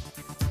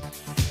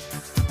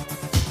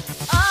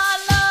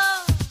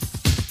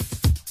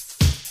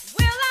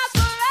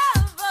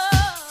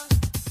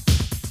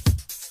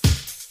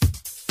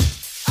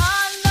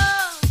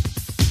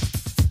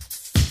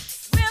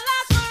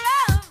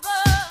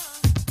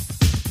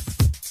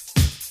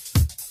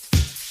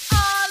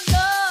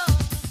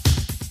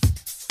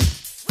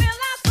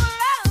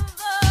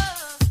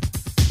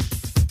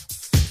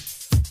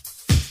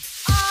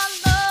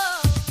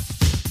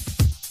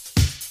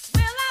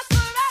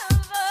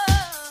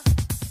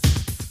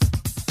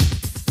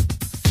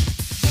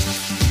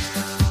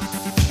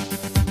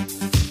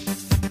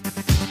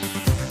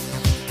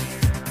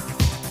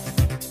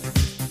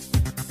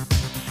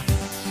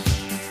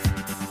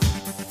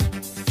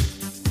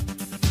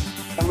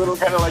 little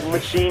kind of like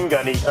machine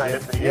gunny kind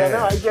of thing.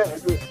 No, I get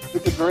it.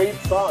 It's a great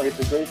song. It's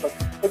a great song.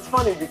 It's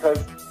funny because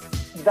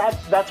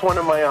that's one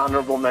of my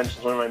honorable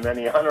mentions, one of my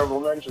many honorable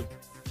mentions.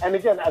 And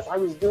again, as I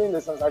was doing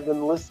this, as I've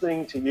been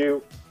listening to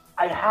you,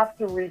 I have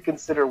to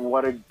reconsider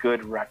what a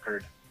good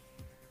record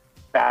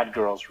Bad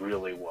Girls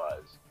really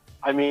was.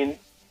 I mean,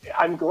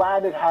 I'm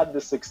glad it had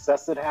the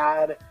success it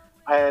had,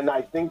 and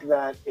I think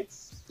that it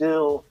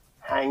still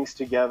hangs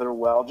together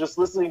well. Just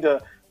listening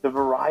to the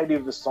variety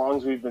of the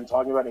songs we've been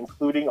talking about,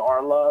 including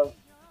Our Love,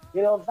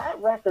 you know, that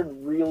record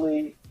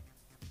really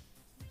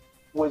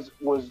was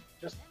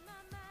just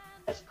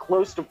as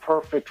close to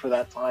perfect for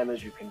that time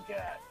as you can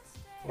get.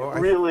 Well,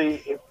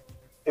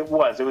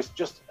 it was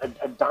just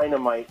a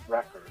dynamite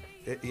record.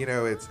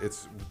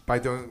 It's by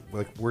doing,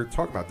 like, we're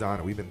talking about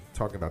Donna. We've been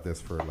talking about this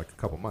for like a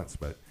couple months,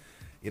 but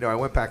I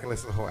went back and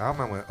listened to the whole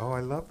album. I went, oh, I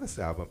love this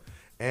album.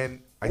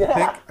 And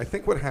I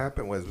think what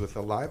happened was with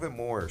Alive and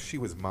More, she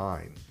was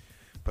mine,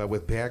 but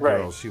with Bad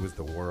Girls, she was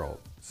the world.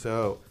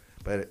 So,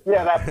 but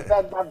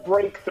that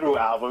breakthrough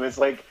album is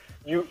like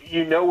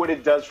you know what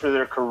it does for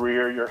their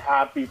career. You're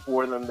happy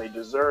for them; they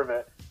deserve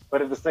it.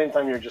 But at the same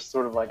time, you're just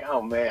sort of like,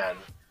 oh man.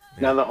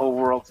 Now the whole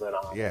world's in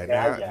on.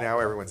 Now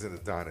everyone's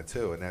into Donna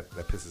too, and that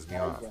pisses me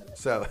off.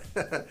 So,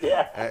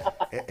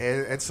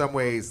 in some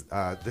ways,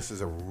 this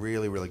is a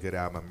really, really good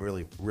album. I'm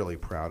really, really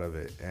proud of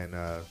it, and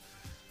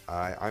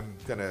I'm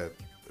gonna,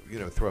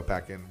 throw it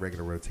back in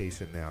regular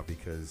rotation now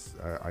because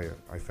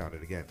I found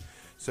it again.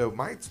 So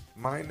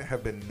mine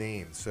have been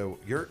named. So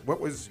what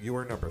was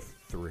your number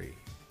 3?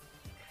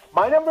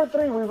 My number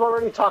 3 we've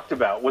already talked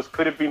about was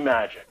 "Could It Be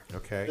Magic."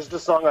 Okay. Just a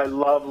song I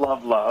love,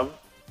 love, love.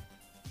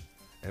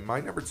 And my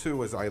number 2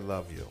 was "I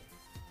Love You."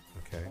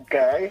 Okay.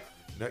 Okay.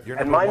 No, your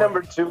and my 1?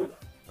 number 2,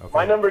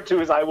 my number 2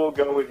 is "I Will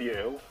Go With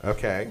You."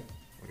 Okay,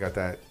 we got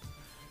that.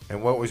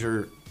 And what was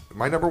your?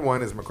 My number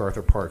 1 is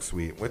 "MacArthur Park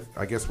Suite."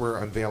 I guess we're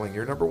unveiling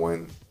your number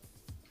 1.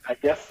 I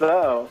guess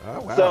so.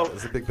 Oh wow, so,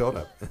 it's a big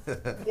build-up.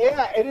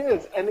 Yeah, it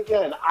is. And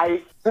again,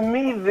 to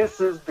me, this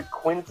is the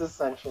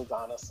quintessential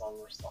Donna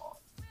Summer song,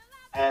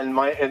 and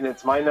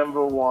it's my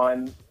number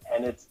 1.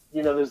 And it's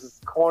there's this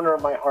corner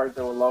of my heart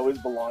that will always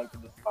belong to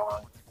this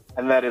song.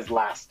 And that is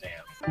 "Last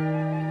Dance."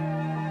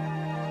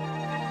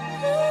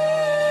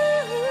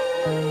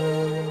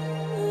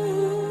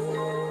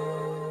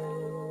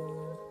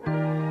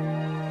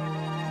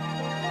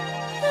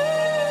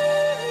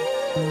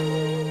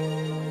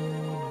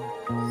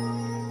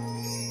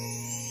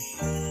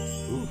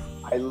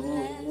 I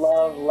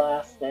love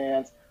Last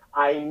Dance.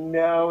 I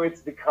know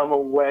it's become a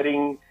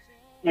wedding,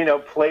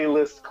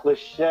 playlist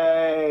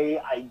cliche.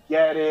 I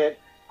get it.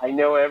 I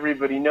know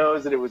everybody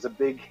knows that it was a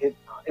big hit.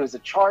 It was a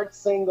chart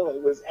single.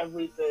 It was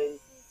everything.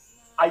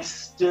 I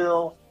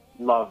still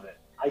love it.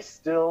 I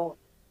still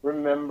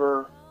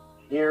remember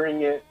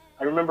hearing it.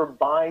 I remember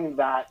buying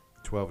that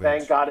 12-inch.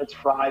 Thank God It's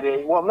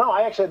Friday. Well, no,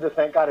 I actually had the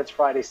Thank God It's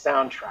Friday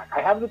soundtrack. I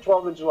have the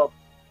 12-inch as well.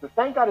 The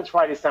Thank God It's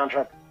Friday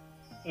soundtrack,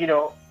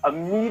 a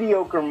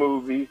mediocre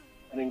movie,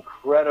 an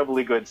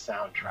incredibly good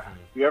soundtrack.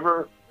 If you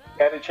ever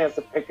get a chance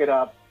to pick it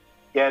up,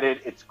 get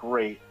it. It's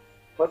great.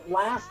 But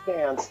Last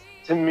Dance,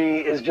 to me,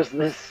 is just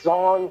this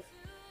song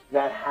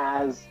that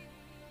has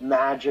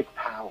magic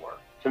power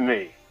to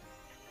me.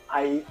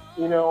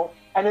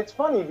 And it's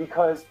funny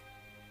because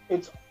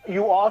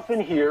you often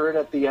hear it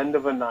at the end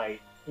of a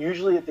night,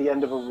 usually at the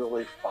end of a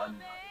really fun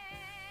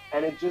night.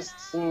 And it just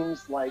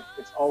seems like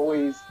it's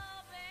always,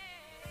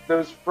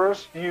 those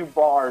first few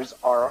bars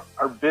are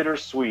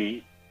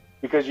bittersweet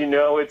because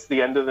it's the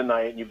end of the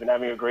night and you've been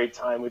having a great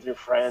time with your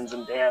friends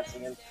and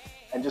dancing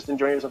and just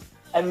enjoying yourself.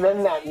 And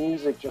then that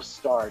music just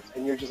starts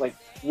and you're just like,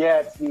 yeah,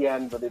 it's the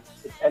end, but it's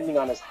ending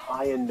on as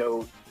high a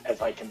note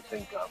as I can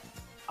think of.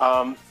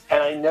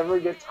 And I never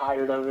get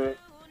tired of it,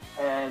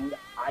 and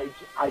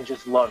I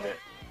just love it.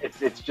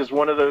 It's just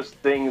one of those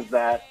things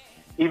that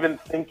even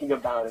thinking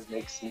about it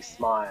makes me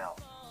smile.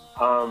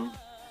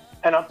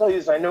 And I'll tell you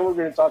this, I know we're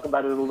going to talk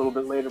about it a little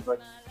bit later,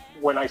 but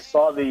when I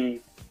saw the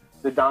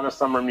Donna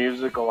Summer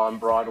musical on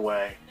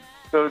Broadway,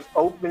 those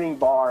opening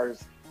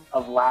bars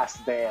of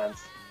Last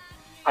Dance,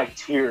 I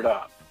teared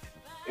up.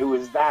 It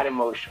was that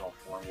emotional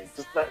for me.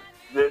 Just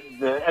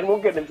and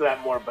we'll get into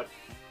that more, but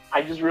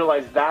I just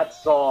realized that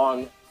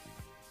song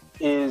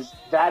is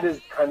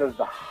kind of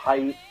the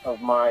height of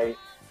my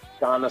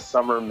Donna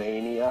Summer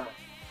mania,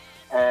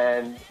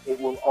 and it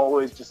will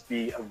always just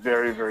be a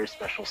very, very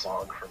special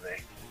song for me.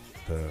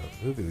 The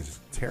movie was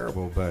just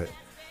terrible, but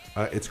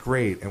it's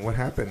great. And what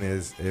happened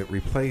is it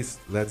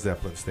replaced Led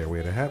Zeppelin's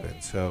Stairway to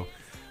Heaven. So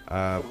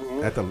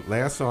at the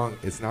last song,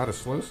 it's not a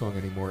slow song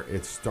anymore.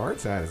 It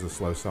starts out as a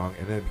slow song,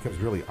 and then it becomes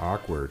really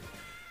awkward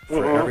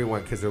for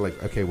everyone because they're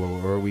like, okay, well,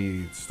 are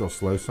we still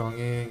slow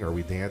songing? Are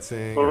we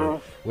dancing? Or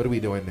what are we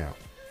doing now?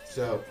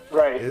 So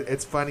right.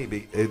 It's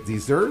funny. It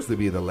deserves to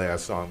be the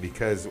last song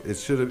because it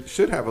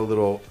should have a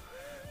little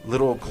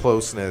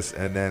closeness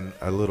and then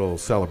a little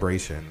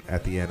celebration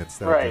at the end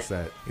instead of just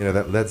that.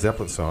 That Led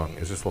Zeppelin song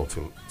is just a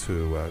little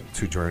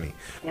too journey.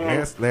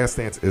 Last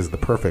Dance is the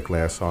perfect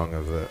last song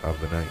of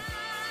the night.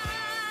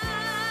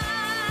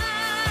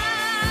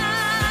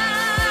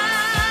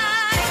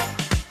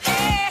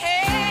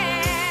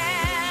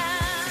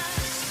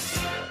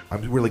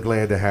 I'm really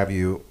glad to have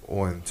you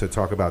on to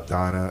talk about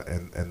Donna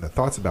and the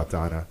thoughts about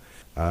Donna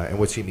and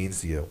what she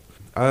means to you.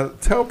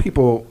 Tell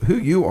people who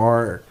you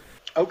are.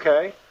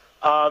 Okay.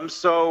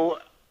 So,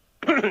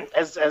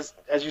 as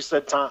you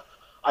said, Tom,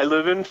 I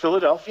live in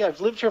Philadelphia. I've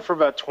lived here for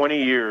about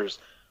 20 years,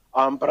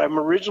 but I'm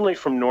originally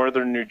from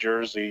northern New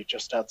Jersey,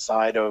 just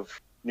outside of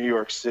New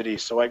York City.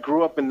 So I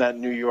grew up in that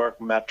New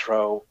York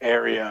metro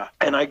area.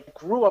 And I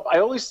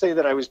always say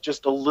that I was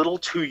just a little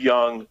too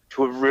young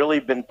to have really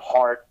been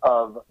part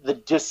of the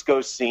disco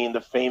scene,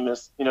 the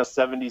famous,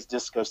 70s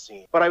disco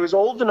scene. But I was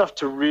old enough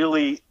to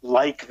really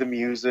like the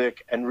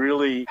music and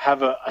really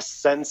have a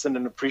sense and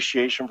an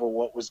appreciation for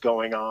what was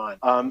going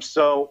on.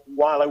 So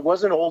while I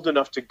wasn't old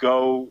enough to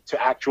go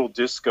to actual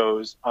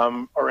discos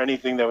or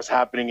anything that was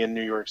happening in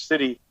New York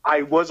City,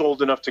 I was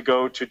old enough to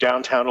go to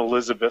downtown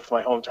Elizabeth,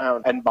 my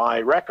hometown, and buy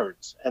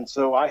records. And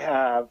so I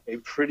have a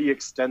pretty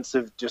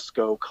extensive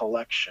disco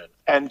collection.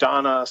 And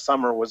Donna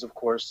Summer was, of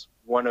course,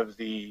 one of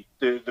the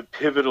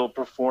pivotal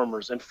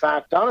performers. In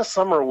fact, Donna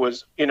Summer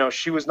was,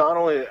 she was not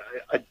only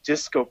a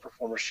disco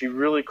performer, she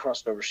really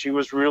crossed over. She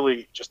was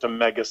really just a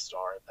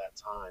megastar at that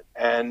time.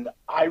 And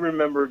I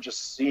remember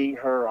just seeing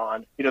her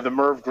on, the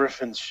Merv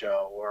Griffin's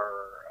show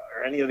or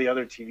any of the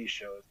other TV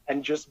shows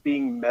and just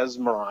being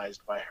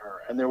mesmerized by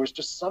her. And there was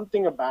just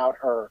something about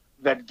her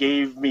that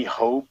gave me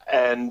hope.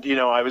 And,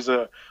 I was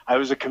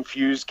a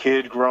confused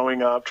kid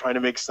growing up trying to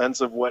make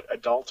sense of what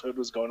adulthood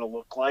was going to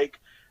look like.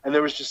 And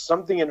there was just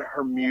something in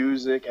her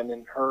music and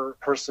in her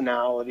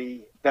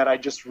personality that I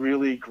just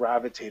really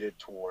gravitated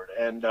toward.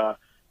 And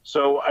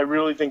so I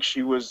really think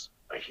she was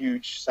a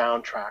huge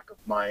soundtrack of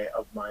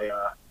my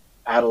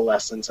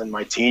adolescence and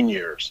my teen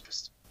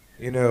years.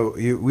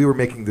 We were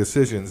making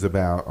decisions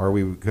about, are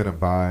we going to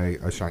buy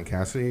a Sean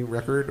Cassidy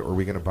record, or are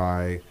we going to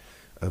buy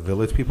a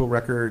Village People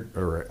record,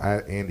 or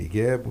Andy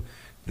Gibb?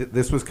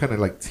 This was kind of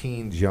like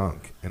teen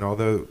junk. And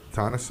although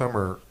Donna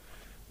Summer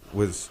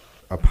was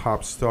a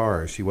pop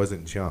star, she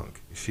wasn't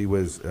junk. She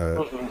was,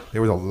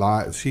 there was a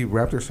lot, she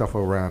wrapped herself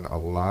around a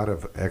lot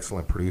of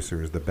excellent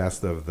producers, the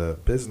best of the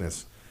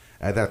business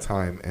at that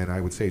time. And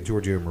I would say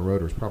Giorgio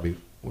Moroder was probably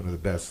one of the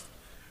best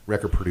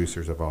record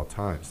producers of all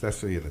time,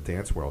 especially in the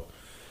dance world.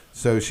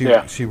 So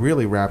she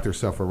really wrapped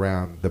herself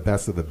around the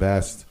best of the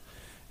best,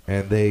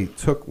 and they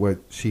took what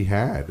she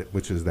had,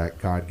 which is that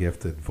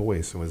God-gifted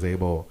voice, and was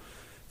able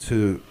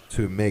to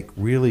make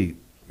really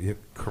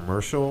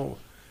commercial,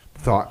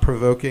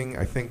 thought-provoking.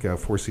 I think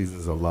Four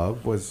Seasons of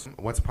Love was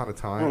Once Upon a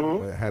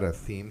Time. It had a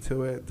theme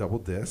to it, double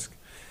disc.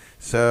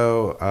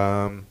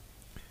 So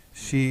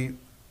she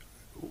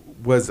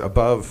was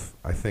above,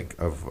 I think,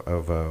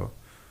 of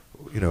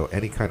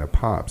any kind of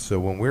pop. So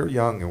when we're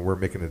young and we're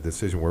making a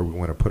decision where we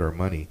want to put our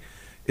money,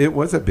 it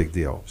was a big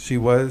deal. She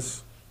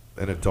was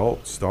an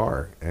adult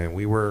star, and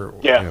we were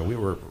we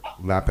were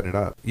lapping it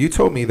up. You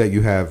told me that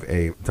you have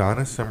a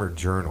Donna Summer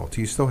journal. Do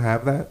you still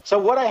have that? So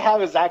what I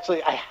have is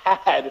actually, I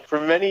had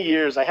for many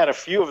years, I had a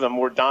few of them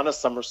were Donna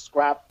Summer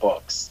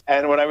scrapbooks.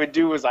 And what I would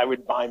do is I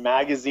would buy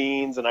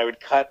magazines and I would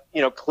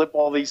clip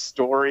all these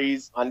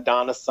stories on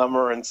Donna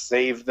Summer and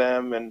save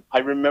them. And I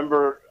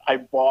remember I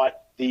bought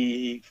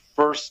the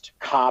first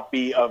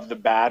copy of the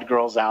Bad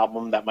Girls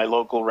album that my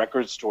local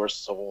record store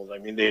sold. I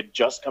mean, they had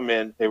just come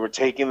in. They were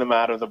taking them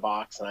out of the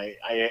box, and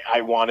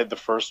I wanted the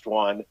first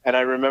one. And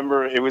I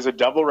remember it was a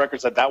double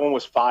record set. That one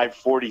was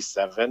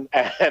 $5.47,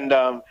 and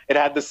it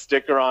had the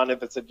sticker on it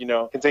that said,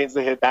 contains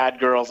the hit Bad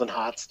Girls and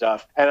Hot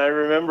Stuff. And I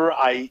remember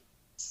I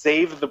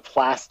saved the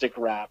plastic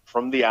wrap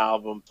from the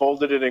album,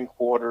 folded it in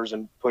quarters,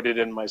 and put it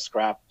in my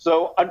scrap.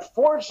 So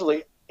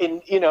unfortunately,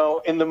 in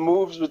the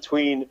moves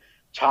between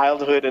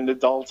childhood and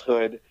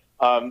adulthood,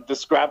 the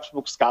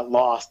scrapbooks got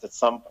lost at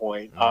some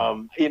point,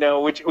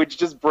 which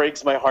just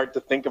breaks my heart to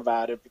think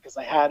about it, because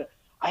I had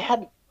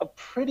a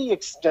pretty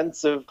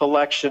extensive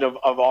collection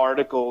of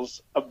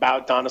articles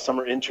about Donna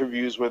Summer,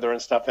 interviews with her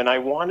and stuff, and I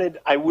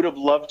would have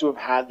loved to have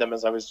had them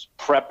as I was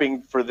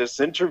prepping for this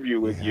interview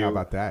with you. How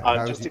about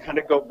that? Just to kind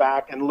of go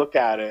back and look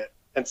at it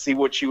and see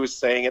what she was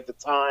saying at the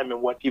time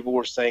and what people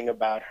were saying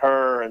about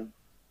her. And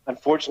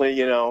unfortunately,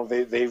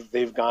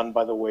 they've gone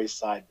by the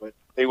wayside, but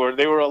they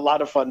were a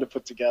lot of fun to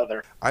put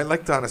together. I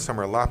like Donna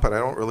Summer a lot, but I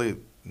don't really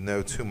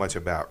know too much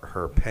about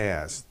her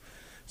past.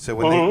 So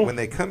when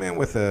they come in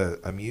with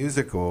a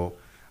musical,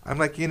 I'm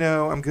like,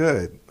 I'm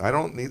good. I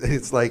don't need.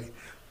 It's like,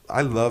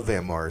 I love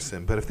Van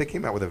Morrison, but if they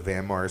came out with a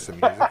Van Morrison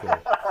musical,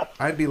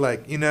 I'd be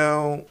like,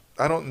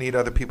 I don't need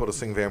other people to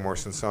sing Van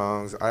Morrison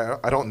songs.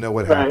 I don't know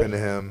what happened to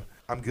him.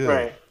 I'm good.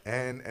 Right.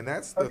 And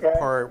that's the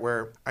part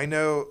where I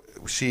know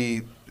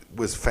she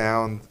was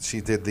found.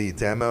 She did the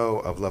demo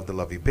of Love to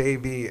Love You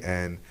Baby,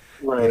 and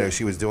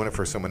she was doing it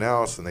for someone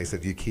else, and they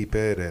said, you keep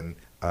it, and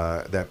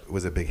that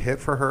was a big hit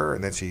for her.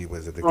 And then she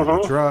was addicted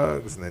to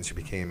drugs, and then she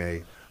became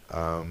a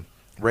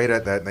right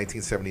at that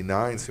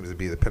 1979 seems to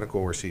be the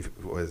pinnacle where she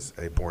was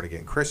a born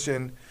again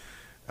Christian,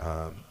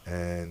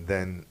 and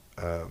then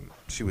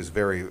she was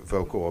very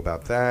vocal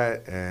about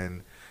that.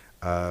 And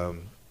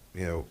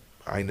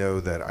I know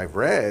that I've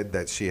read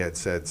that she had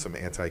said some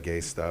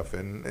anti-gay stuff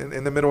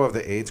in the middle of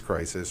the AIDS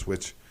crisis,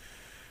 which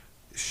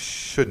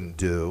shouldn't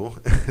do,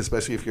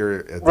 especially if you're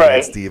a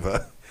dance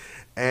diva.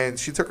 And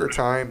she took her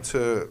time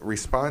to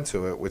respond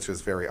to it, which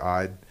is very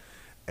odd.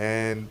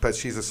 But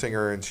she's a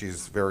singer and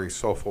she's very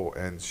soulful,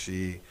 and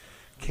she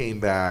came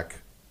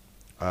back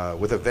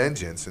with a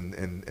vengeance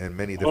in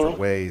many different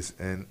ways.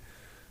 And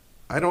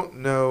I don't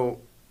know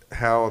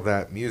how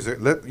that music.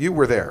 You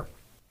were there,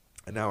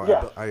 and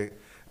now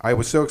I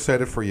was so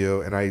excited for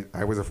you, and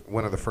I was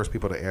one of the first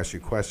people to ask you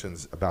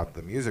questions about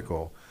the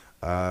musical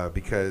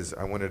because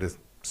I wanted to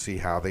see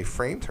how they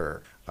framed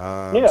her.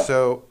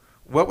 So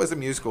what was the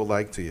musical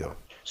like to you?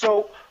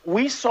 So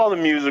we saw the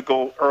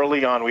musical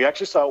early on. We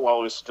actually saw it while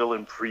it was still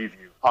in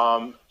preview.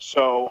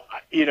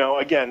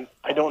 Again,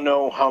 I don't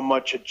know how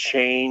much it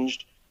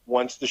changed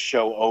once the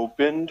show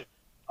opened.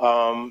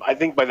 I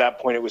think by that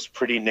point it was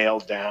pretty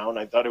nailed down.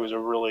 I thought it was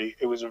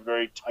a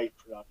very tight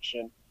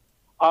production.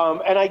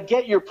 And I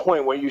get your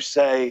point where you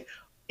say,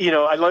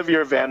 I love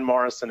your Van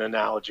Morrison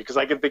analogy, because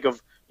I can think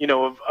of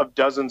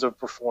dozens of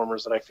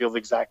performers that I feel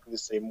exactly the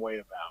same way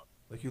about.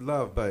 Like you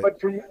love, but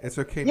it's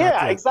okay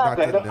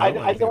exactly. not to know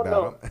I don't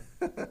know.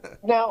 them.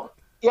 Now,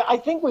 I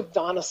think with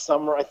Donna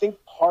Summer, I think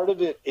part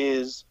of it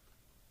is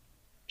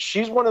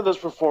she's one of those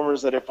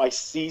performers that if I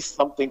see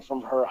something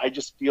from her, I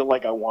just feel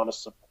like I want to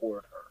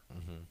support her.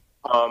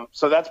 Mm-hmm.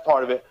 So that's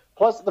part of it.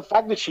 Plus, the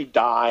fact that she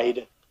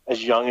died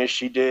as young as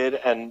she did,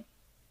 and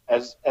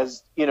as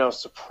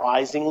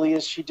surprisingly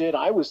as she did,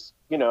 I was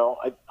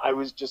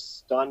just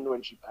stunned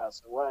when she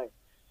passed away.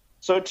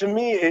 So to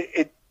me,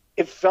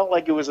 it felt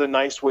like it was a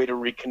nice way to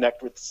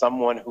reconnect with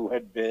someone who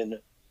had been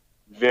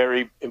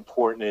very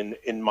important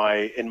in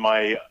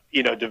my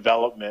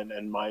development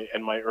and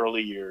my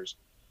early years.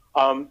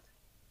 I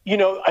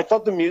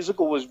thought the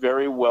musical was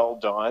very well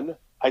done.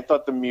 I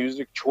thought the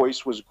music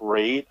choice was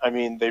great. I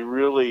mean, they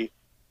really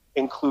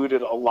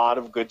included a lot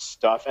of good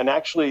stuff. And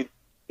actually,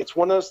 it's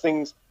one of those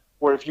things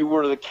where if you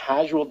were the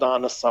casual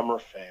Donna Summer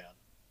fan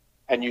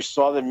and you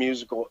saw the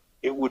musical,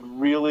 it would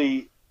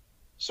really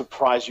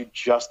surprise you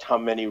just how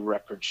many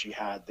records she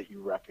had that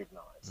you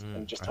recognize,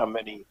 and just how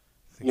many,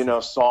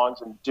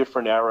 songs in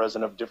different eras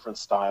and of different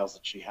styles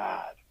that she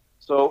had.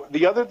 So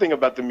the other thing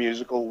about the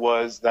musical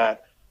was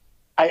that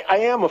I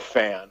am a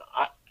fan,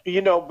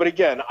 but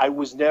again, I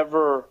was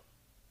never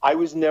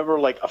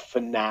like a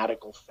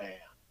fanatical fan.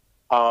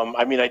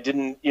 I mean, I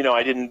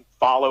didn't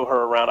follow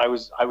her around. I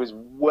was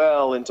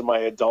well into my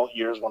adult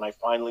years when I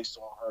finally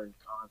saw her in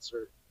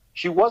concert.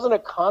 She wasn't a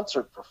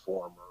concert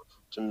performer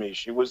to me.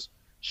 She was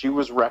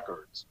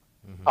records.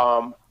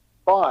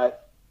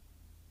 But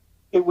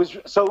it was,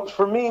 so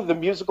for me, the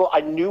musical,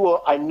 I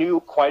knew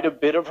quite a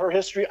bit of her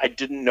history. I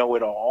didn't know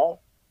it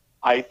all.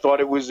 I thought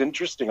it was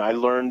interesting. I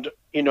learned,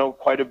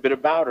 quite a bit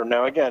about her.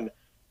 Now, again,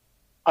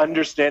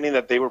 understanding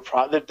that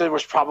that there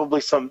was probably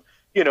some,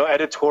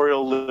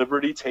 editorial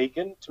liberty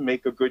taken to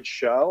make a good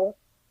show.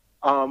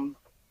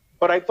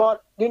 But I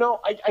thought,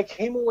 I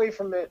came away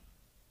from it,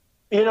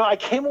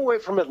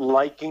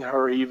 liking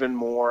her even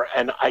more.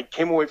 And I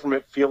came away from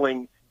it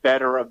feeling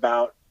better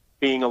about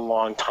being a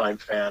longtime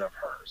fan of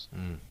hers.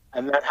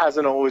 And that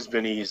hasn't always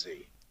been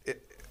easy.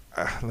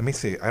 Let me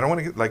see. I don't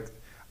want to get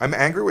I'm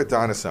angry with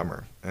Donna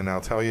Summer, and I'll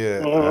tell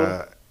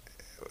you,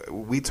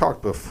 we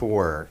talked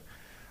before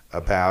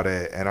about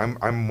it, and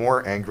I'm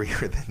more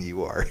angrier than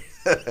you are.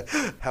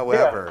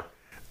 However,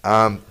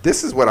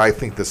 this is what I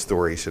think the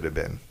story should have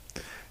been.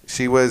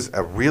 She was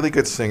a really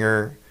good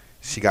singer.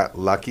 She got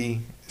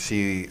lucky.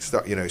 She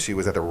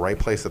was at the right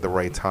place at the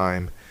right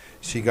time.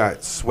 She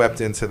got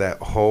swept into that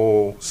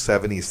whole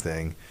 70s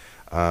thing.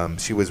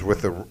 She was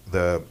with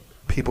the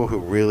people who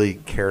really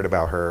cared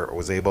about her,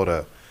 was able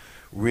to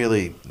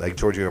really, like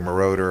Giorgio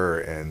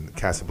Moroder and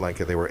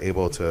Casablanca, they were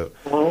able to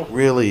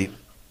really,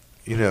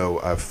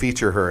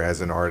 feature her as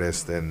an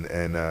artist,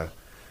 and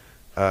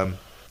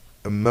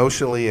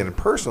emotionally and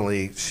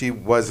personally, she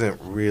wasn't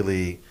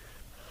really,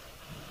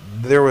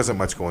 there wasn't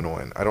much going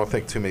on. I don't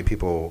think too many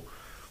people,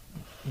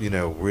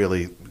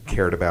 really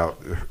cared about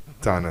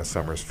Donna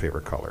Summer's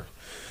favorite color.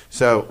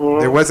 So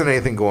there wasn't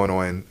anything going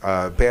on.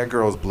 Bad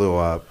Girls blew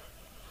up,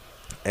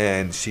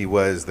 and she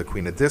was the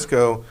queen of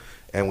disco.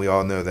 And we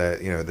all know that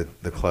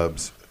the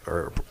clubs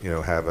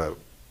have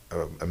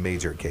a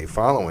major gay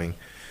following,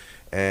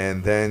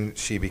 and then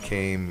she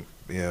became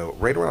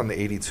right around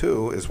the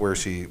 82 is where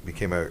she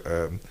became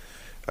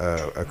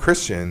a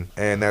Christian,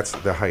 and that's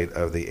the height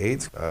of the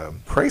AIDS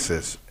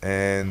crisis.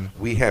 And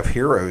we have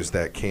heroes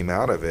that came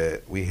out of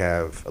it. We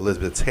have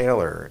Elizabeth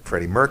Taylor,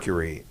 Freddie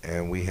Mercury,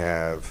 and we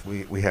have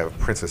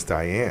Princess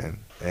Diane,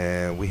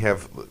 and we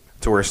have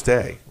Doris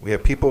Day. We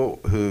have people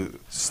who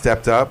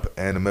stepped up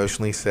and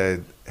emotionally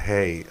said,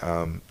 hey,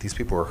 these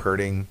people are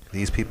hurting.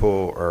 These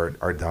people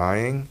are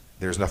dying.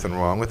 There's nothing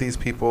wrong with these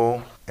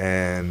people.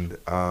 And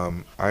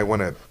I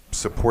want to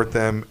support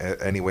them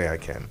any way I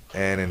can.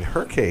 And in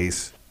her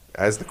case,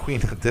 as the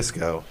queen of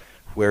disco,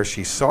 where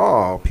she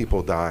saw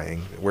people dying,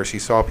 where she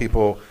saw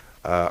people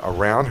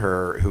around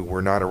her who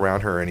were not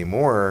around her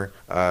anymore,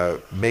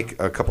 make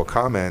a couple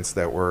comments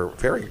that were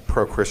very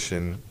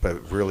pro-Christian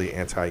but really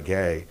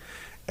anti-gay,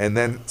 and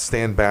then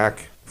stand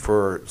back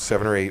for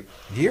 7 or 8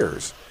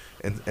 years.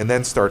 And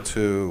then start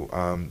to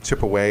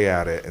chip away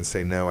at it and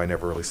say, no, I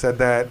never really said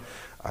that.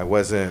 I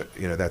wasn't,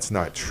 that's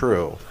not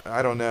true.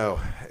 I don't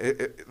know.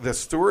 The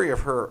story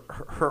of her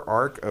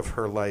arc of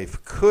her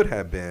life could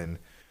have been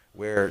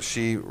where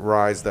she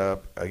rised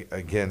up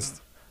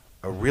against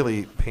a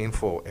really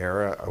painful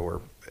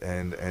era,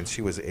 and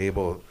she was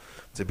able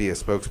to be a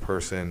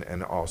spokesperson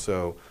and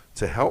also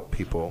to help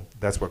people.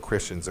 That's what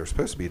Christians are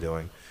supposed to be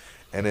doing.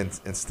 And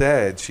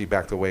instead, she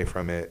backed away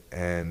from it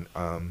and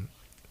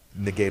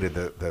negated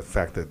the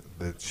fact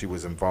that she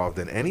was involved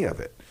in any of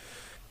it.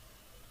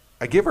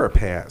 I give her a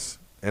pass,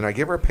 and I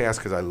give her a pass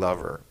because I love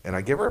her, and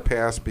I give her a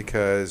pass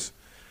because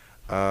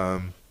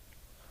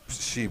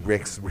she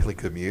makes really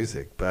good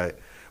music. But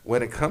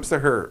when it comes to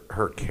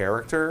her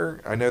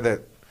character, I know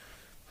that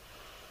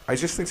I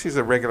just think she's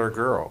a regular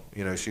girl.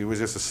 She was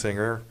just a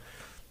singer.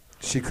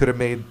 She could have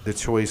made the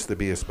choice to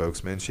be a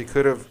spokesman. She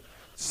could have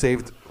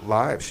saved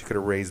lives. She could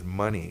have raised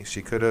money.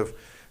 She could have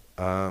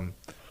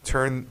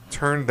turn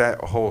that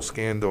whole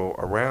scandal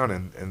around,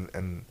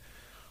 and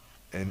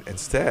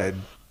instead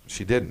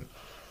she didn't.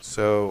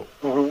 So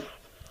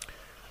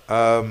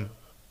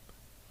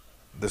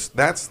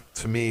that's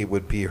to me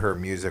would be her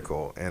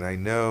musical. And I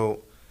know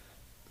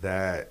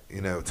that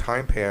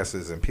time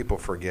passes and people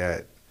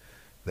forget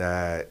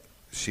that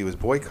she was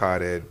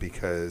boycotted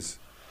because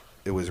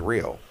it was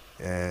real.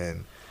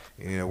 And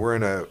we're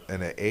in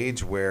an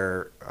age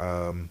where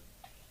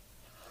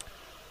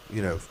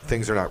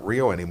things are not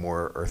real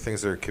anymore, or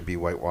things that could be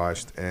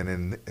whitewashed.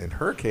 And in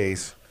her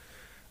case,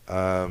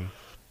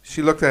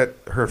 she looked at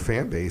her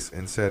fan base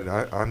and said,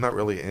 I'm not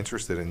really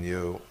interested in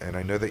you, and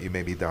I know that you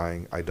may be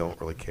dying. I don't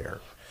really care.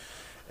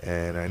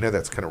 And I know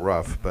that's kind of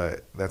rough,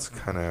 but that's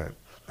kind of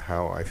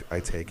how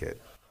I take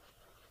it.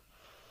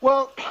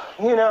 Well,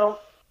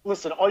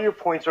 listen, all your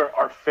points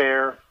are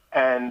fair,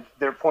 and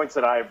they're points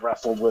that I've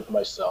wrestled with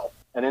myself.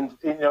 And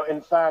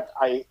in fact,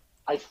 I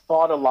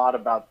thought a lot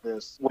about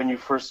this when you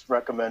first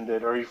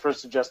recommended, or you first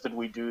suggested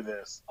we do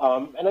this.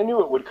 And I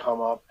knew it would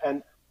come up,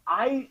 and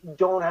I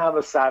don't have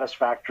a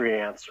satisfactory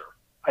answer.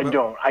 I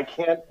don't. I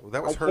can't. Well,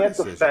 that was her can't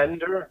decision.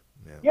 defend her.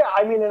 Yeah,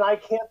 and I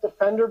can't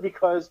defend her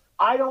because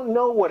I don't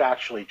know what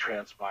actually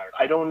transpired.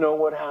 I don't know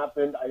what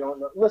happened. I don't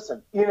know.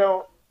 Listen,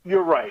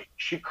 you're right.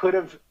 She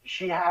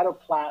had a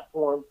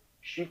platform.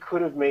 she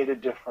could have made a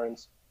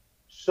difference.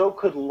 So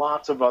could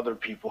lots of other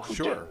people who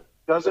Sure.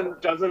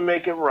 didn't. Doesn't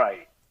make it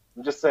right.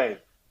 I'm just saying.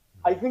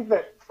 I think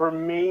that for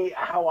me,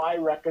 how I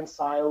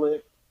reconcile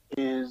it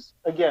is,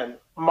 again,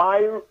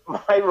 my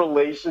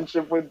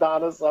relationship with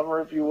Donna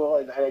Summer, if you will,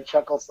 and I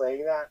chuckle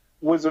saying that,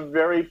 was a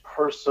very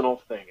personal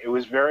thing. It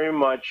was very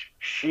much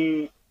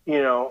she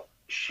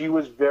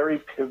was very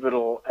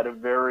pivotal at a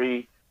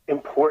very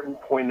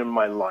important point in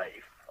my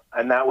life.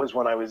 And that was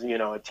when I was,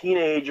 a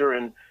teenager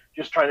and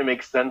just trying to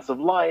make sense of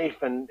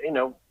life and,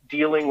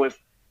 dealing with,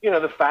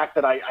 the fact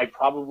that I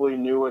probably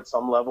knew at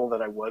some level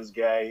that I was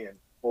gay, and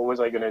what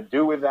was I going to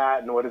do with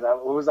that, and what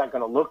was that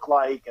going to look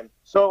like? And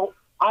so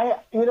I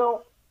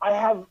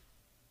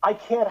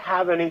can't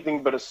have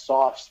anything but a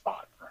soft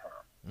spot for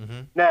her.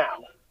 Mm-hmm.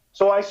 Now,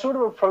 so I sort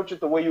of approach it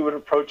the way you would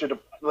approach it,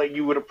 like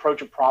you would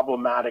approach a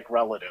problematic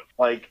relative.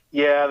 Like,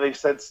 yeah, they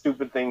said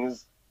stupid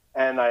things,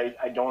 and I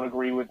don't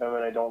agree with them,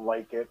 and I don't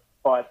like it,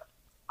 but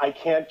I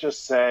can't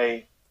just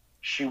say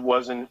she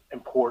wasn't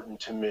important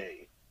to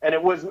me. And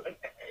it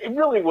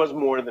really was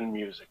more than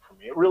music for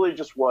me. It really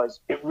just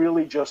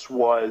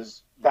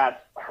was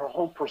that her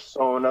whole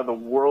persona, the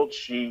world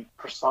she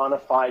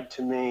personified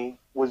to me,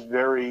 was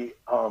very,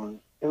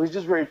 it was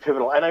just very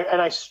pivotal. And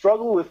I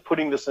struggle with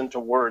putting this into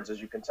words,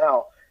 as you can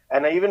tell.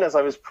 And even as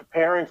I was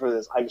preparing for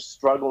this, I was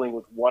struggling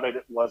with what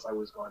it was I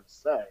was going to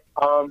say.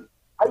 I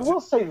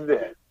will say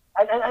this.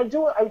 I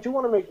do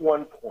want to make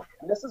one point.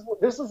 And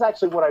this is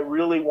actually what I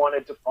really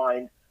wanted to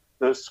find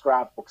those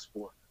scrapbooks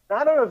for. Now,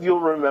 I don't know if you'll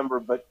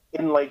remember, but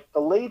in like the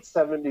late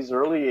 70s,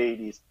 early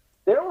 80s,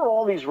 there were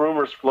all these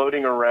rumors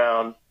floating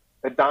around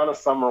that Donna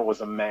Summer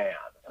was a man.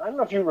 And I don't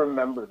know if you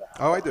remember that.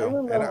 Oh, I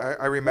do.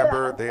 I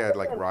remember they had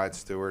like Rod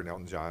Stewart and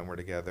Elton John were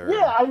together.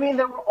 Yeah, I mean,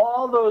 there were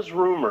all those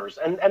rumors.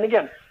 And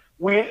again,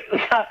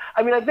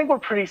 I think we're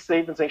pretty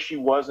safe in saying she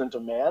wasn't a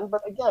man.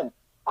 But again,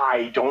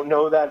 I don't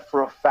know that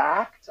for a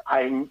fact.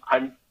 I'm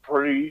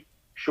pretty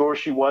sure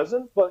she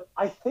wasn't, but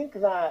I think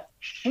that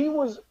she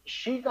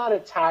got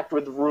attacked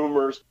with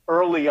rumors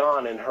early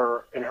on in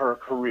her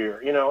career,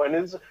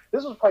 and this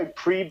was probably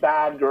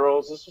pre-Bad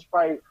Girls. This was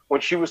probably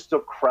when she was still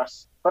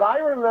Crest. But I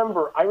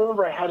remember I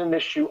had an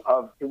issue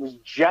of, it was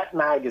Jet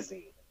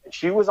magazine, and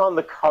she was on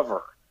the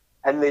cover,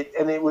 and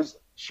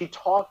she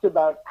talked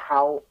about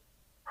how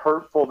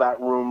hurtful that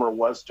rumor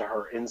was to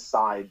her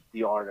inside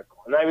the article.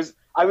 And I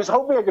was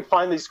hoping I could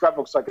find these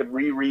scrapbooks so I could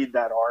reread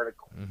that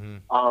article.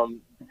 Mm-hmm.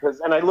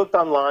 And I looked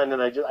online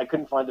and I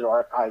couldn't find it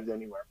archived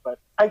anywhere. But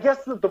I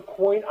guess that the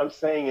point I'm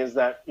saying is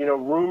that,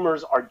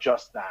 rumors are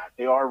just that.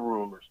 They are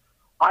rumors.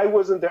 I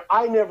wasn't there.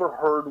 I never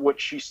heard what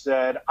she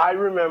said. I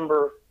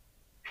remember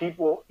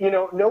people,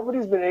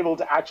 nobody's been able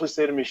to actually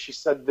say to me, she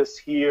said this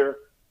here.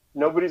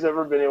 Nobody's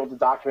ever been able to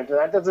document it.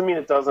 That doesn't mean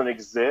it doesn't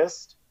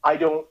exist.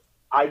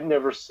 I've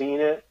never seen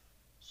it.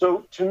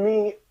 So to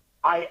me,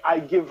 I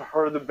give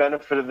her the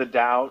benefit of the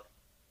doubt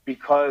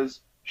because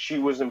she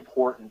was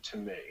important to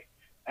me.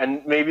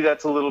 And maybe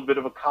that's a little bit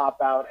of a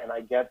cop-out, and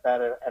I get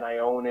that, and I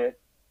own it.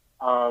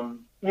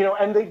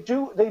 And they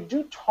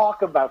do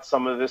talk about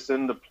some of this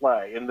in the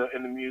play, in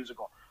the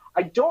musical.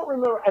 I don't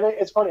remember, and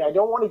it's funny, I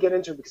don't want to get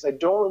into it because I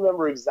don't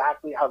remember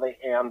exactly how they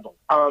handled.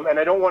 And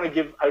I don't want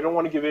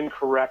to give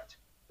incorrect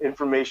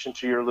information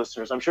to your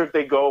listeners. I'm sure if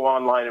they go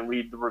online and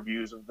read the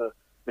reviews of the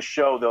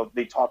show,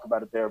 they talk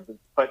about it there.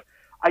 But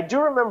I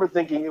do remember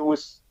thinking it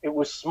was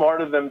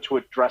smart of them to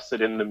address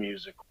it in the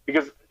musical,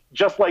 because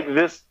just like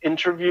this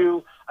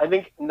interview, I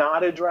think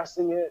not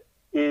addressing it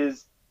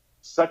is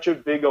such a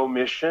big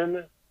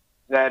omission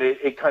that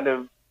it kind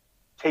of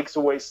takes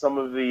away some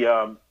of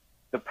the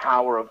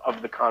power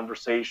of the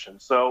conversation.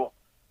 So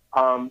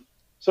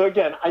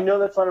again, I know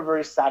that's not a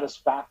very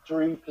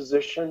satisfactory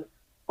position,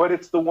 but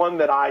it's the one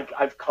that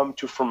I've come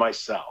to for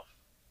myself.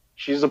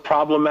 She's a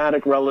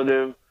problematic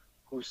relative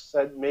who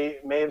may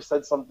have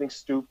said something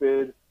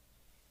stupid,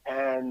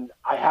 and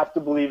I have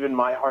to believe in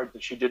my heart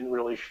that she didn't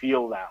really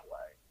feel that way.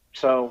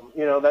 So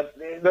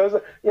those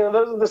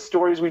are the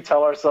stories we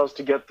tell ourselves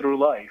to get through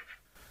life.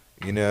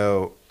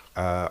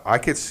 I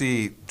could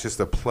see just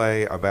a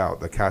play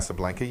about the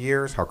Casablanca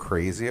years, how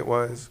crazy it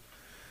was.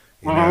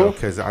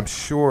 Because I'm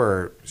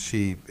sure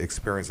she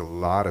experienced a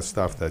lot of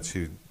stuff that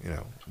you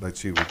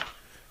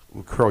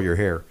would curl your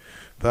hair,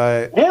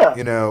 but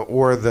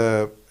or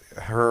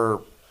her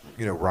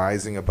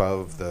rising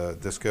above the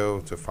disco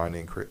to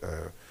finding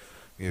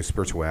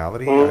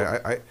spirituality.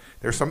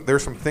 There's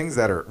some things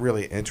that are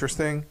really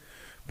interesting,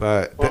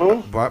 but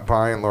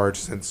by and large,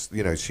 since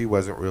she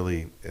wasn't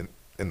really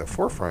in the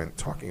forefront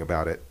talking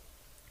about it,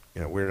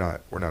 we're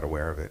not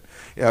aware of it.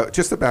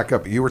 Just to back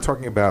up, you were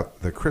talking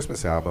about the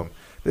Christmas album.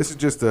 This is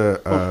just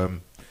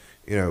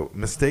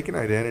Mistaken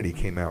Identity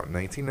came out in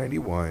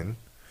 1991.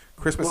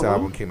 Christmas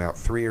album came out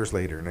 3 years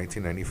later, in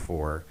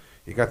 1994.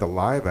 You got the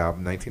live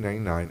album,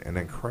 1999, and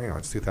then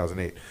Crayons,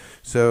 2008.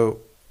 So,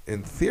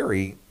 in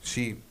theory,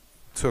 she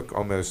took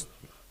almost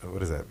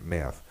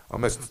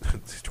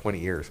 20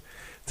 years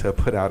to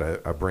put out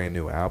a brand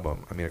new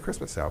album. I mean, a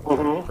Christmas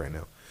album is brand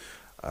new.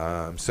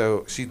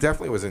 So she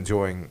definitely was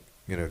enjoying,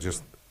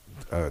 just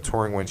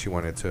touring when she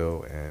wanted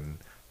to, and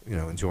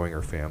enjoying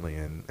her family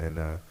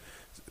and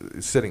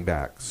sitting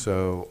back.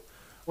 So,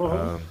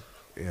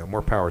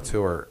 more power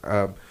to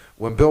her.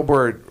 When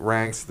Billboard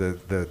ranks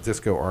the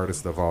disco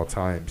artist of all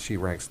time, she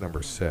ranks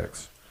number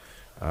 6.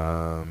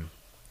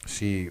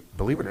 She,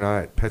 believe it or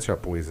not, Pet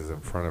Shop Boys is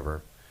in front of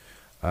her.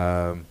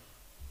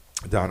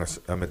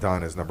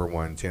 Madonna is number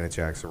 1, Janet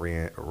Jackson,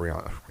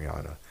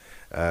 Rihanna,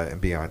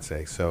 and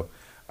Beyonce. So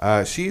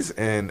she's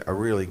in a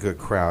really good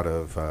crowd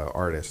of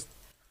artists.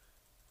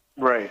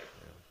 Right.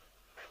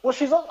 Well,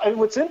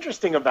 what's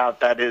interesting about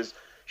that is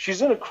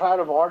she's in a crowd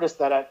of artists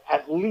that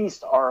at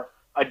least are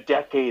a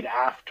decade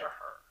after her.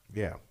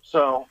 Yeah.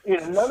 So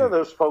none of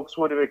those folks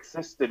would have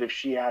existed if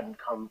she hadn't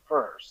come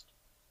first.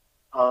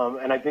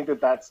 And I think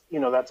that's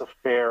a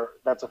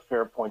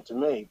fair point to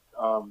make.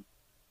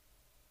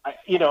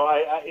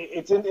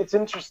 It's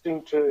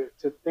interesting to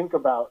think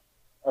about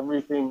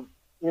everything.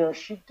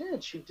 She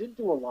did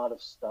do a lot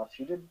of stuff.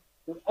 And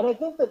I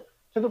think that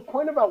to the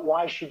point about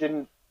why she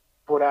didn't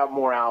put out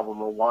more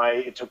album or why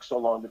it took so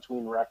long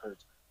between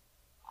records,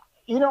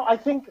 I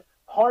think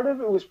part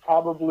of it was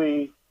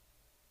probably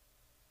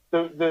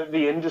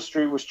the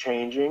industry was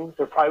changing.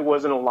 There probably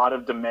wasn't a lot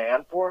of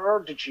demand for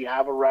her. Did she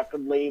have a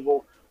record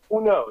label?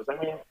 Who knows? I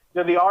mean,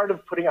 the art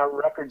of putting out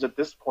records at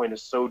this point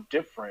is so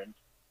different.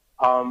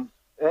 And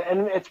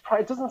it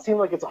doesn't seem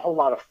like it's a whole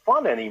lot of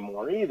fun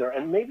anymore either.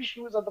 And maybe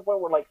she was at the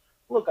point where, like,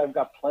 look, I've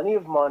got plenty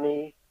of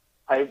money.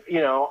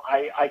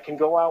 I can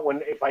go out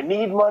if I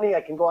need money,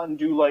 I can go out and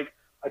do like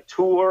a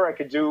tour. I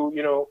can do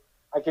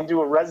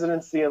a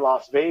residency in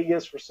Las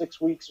Vegas for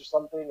 6 weeks or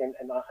something,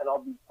 and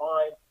I'll be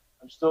fine.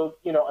 I'm still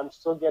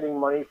getting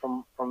money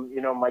from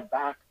my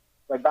back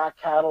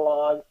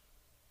catalog.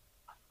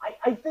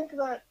 I think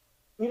that,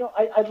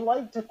 I'd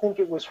like to think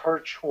it was her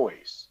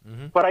choice,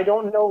 but I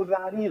don't know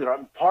that either.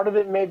 Part of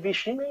it may be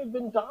she may have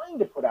been dying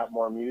to put out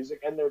more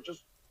music, and there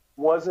just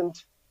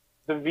wasn't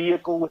the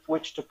vehicle with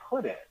which to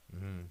put it.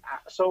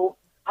 So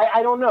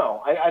I don't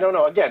know. I don't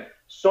know. Again,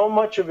 so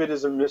much of it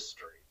is a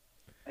mystery,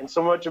 and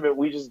so much of it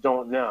we just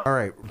don't know. All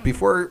right.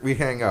 Before we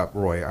hang up,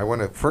 Roy, I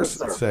want to first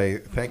say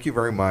thank you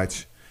very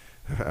much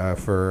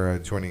for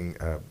joining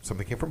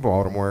Something Came from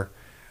Baltimore.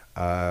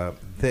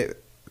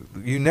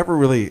 You never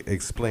really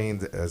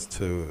explained as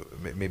to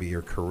maybe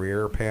your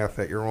career path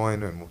that you're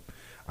on, and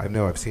I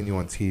know I've seen you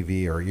on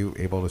TV. Are you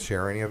able to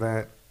share any of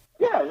that?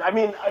 Yeah, I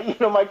mean,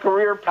 my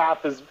career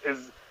path is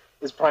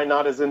probably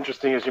not as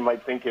interesting as you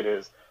might think it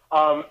is.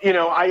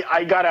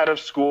 I got out of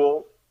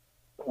school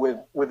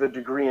with a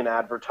degree in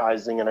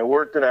advertising, and I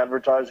worked in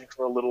advertising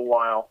for a little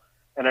while,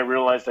 and I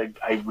realized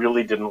I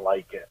really didn't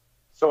like it.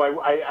 So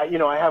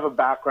I have a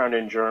background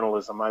in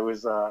journalism. I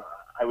was an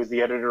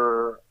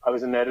editor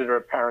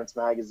at Parents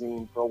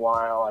Magazine for a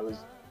while. I was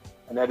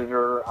an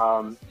editor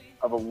of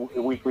a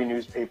weekly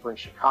newspaper in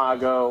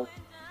Chicago.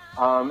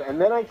 And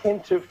then I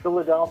came to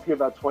Philadelphia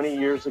about 20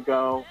 years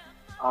ago,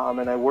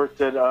 and I worked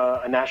at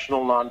a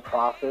national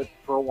nonprofit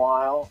for a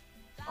while.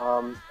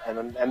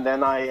 And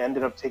then I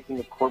ended up taking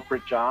a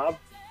corporate job,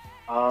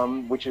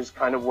 which is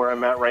kind of where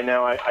I'm at right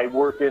now. I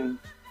work in,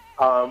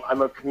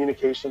 I'm a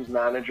communications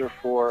manager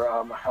for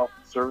a health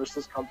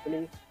services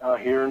company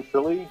here in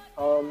Philly.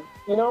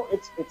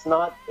 It's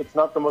not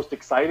the most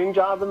exciting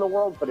job in the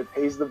world, but it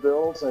pays the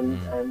bills,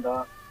 and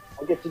I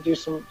get to do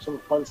some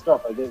fun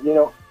stuff.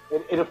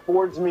 It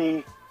affords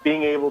me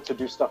being able to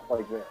do stuff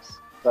like this.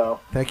 So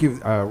thank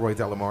you, Roy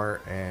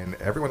Delamar, and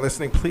everyone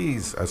listening.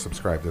 Please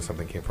subscribe to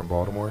Something Came from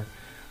Baltimore.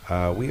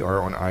 We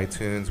are on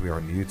iTunes, we are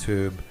on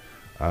YouTube,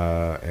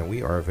 and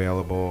we are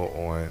available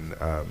on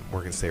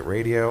Morgan State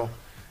Radio,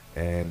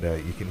 and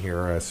you can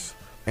hear us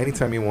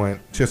anytime you want.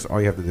 Just all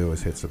you have to do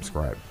is hit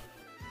subscribe.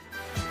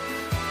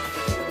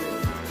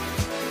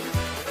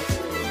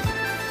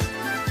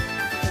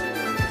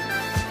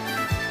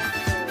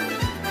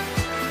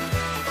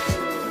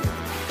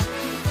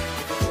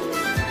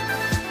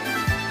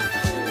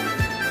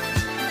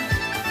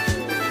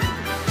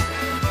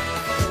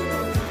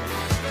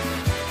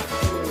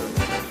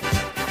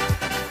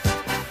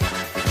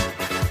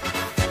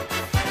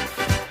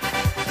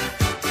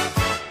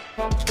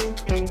 Something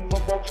came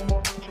from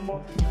Baltimore.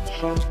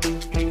 Something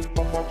came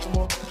from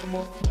Baltimore.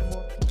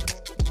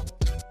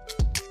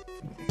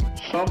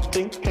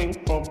 Something came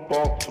from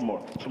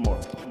Baltimore.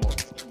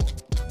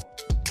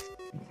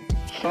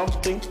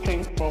 Something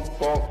came from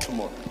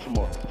Baltimore.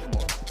 Something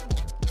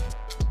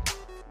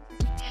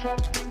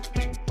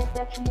came from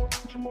Baltimore.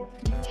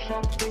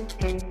 Something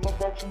came from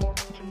Baltimore.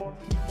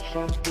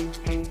 Something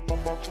came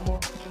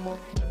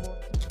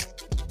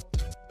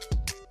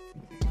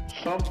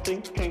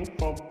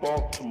from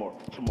Baltimore.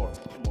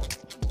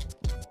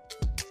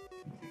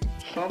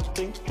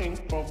 Something came from Baltimore. Something came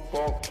from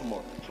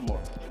Baltimore.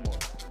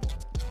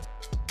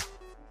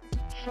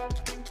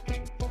 Something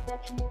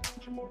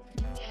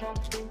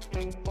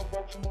came from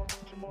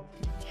Baltimore.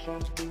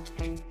 Something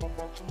came from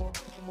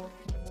Baltimore.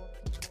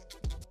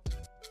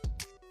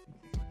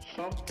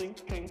 Something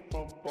came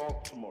from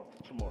Baltimore.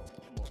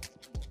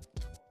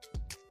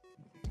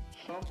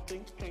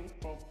 Something came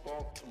from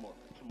Baltimore.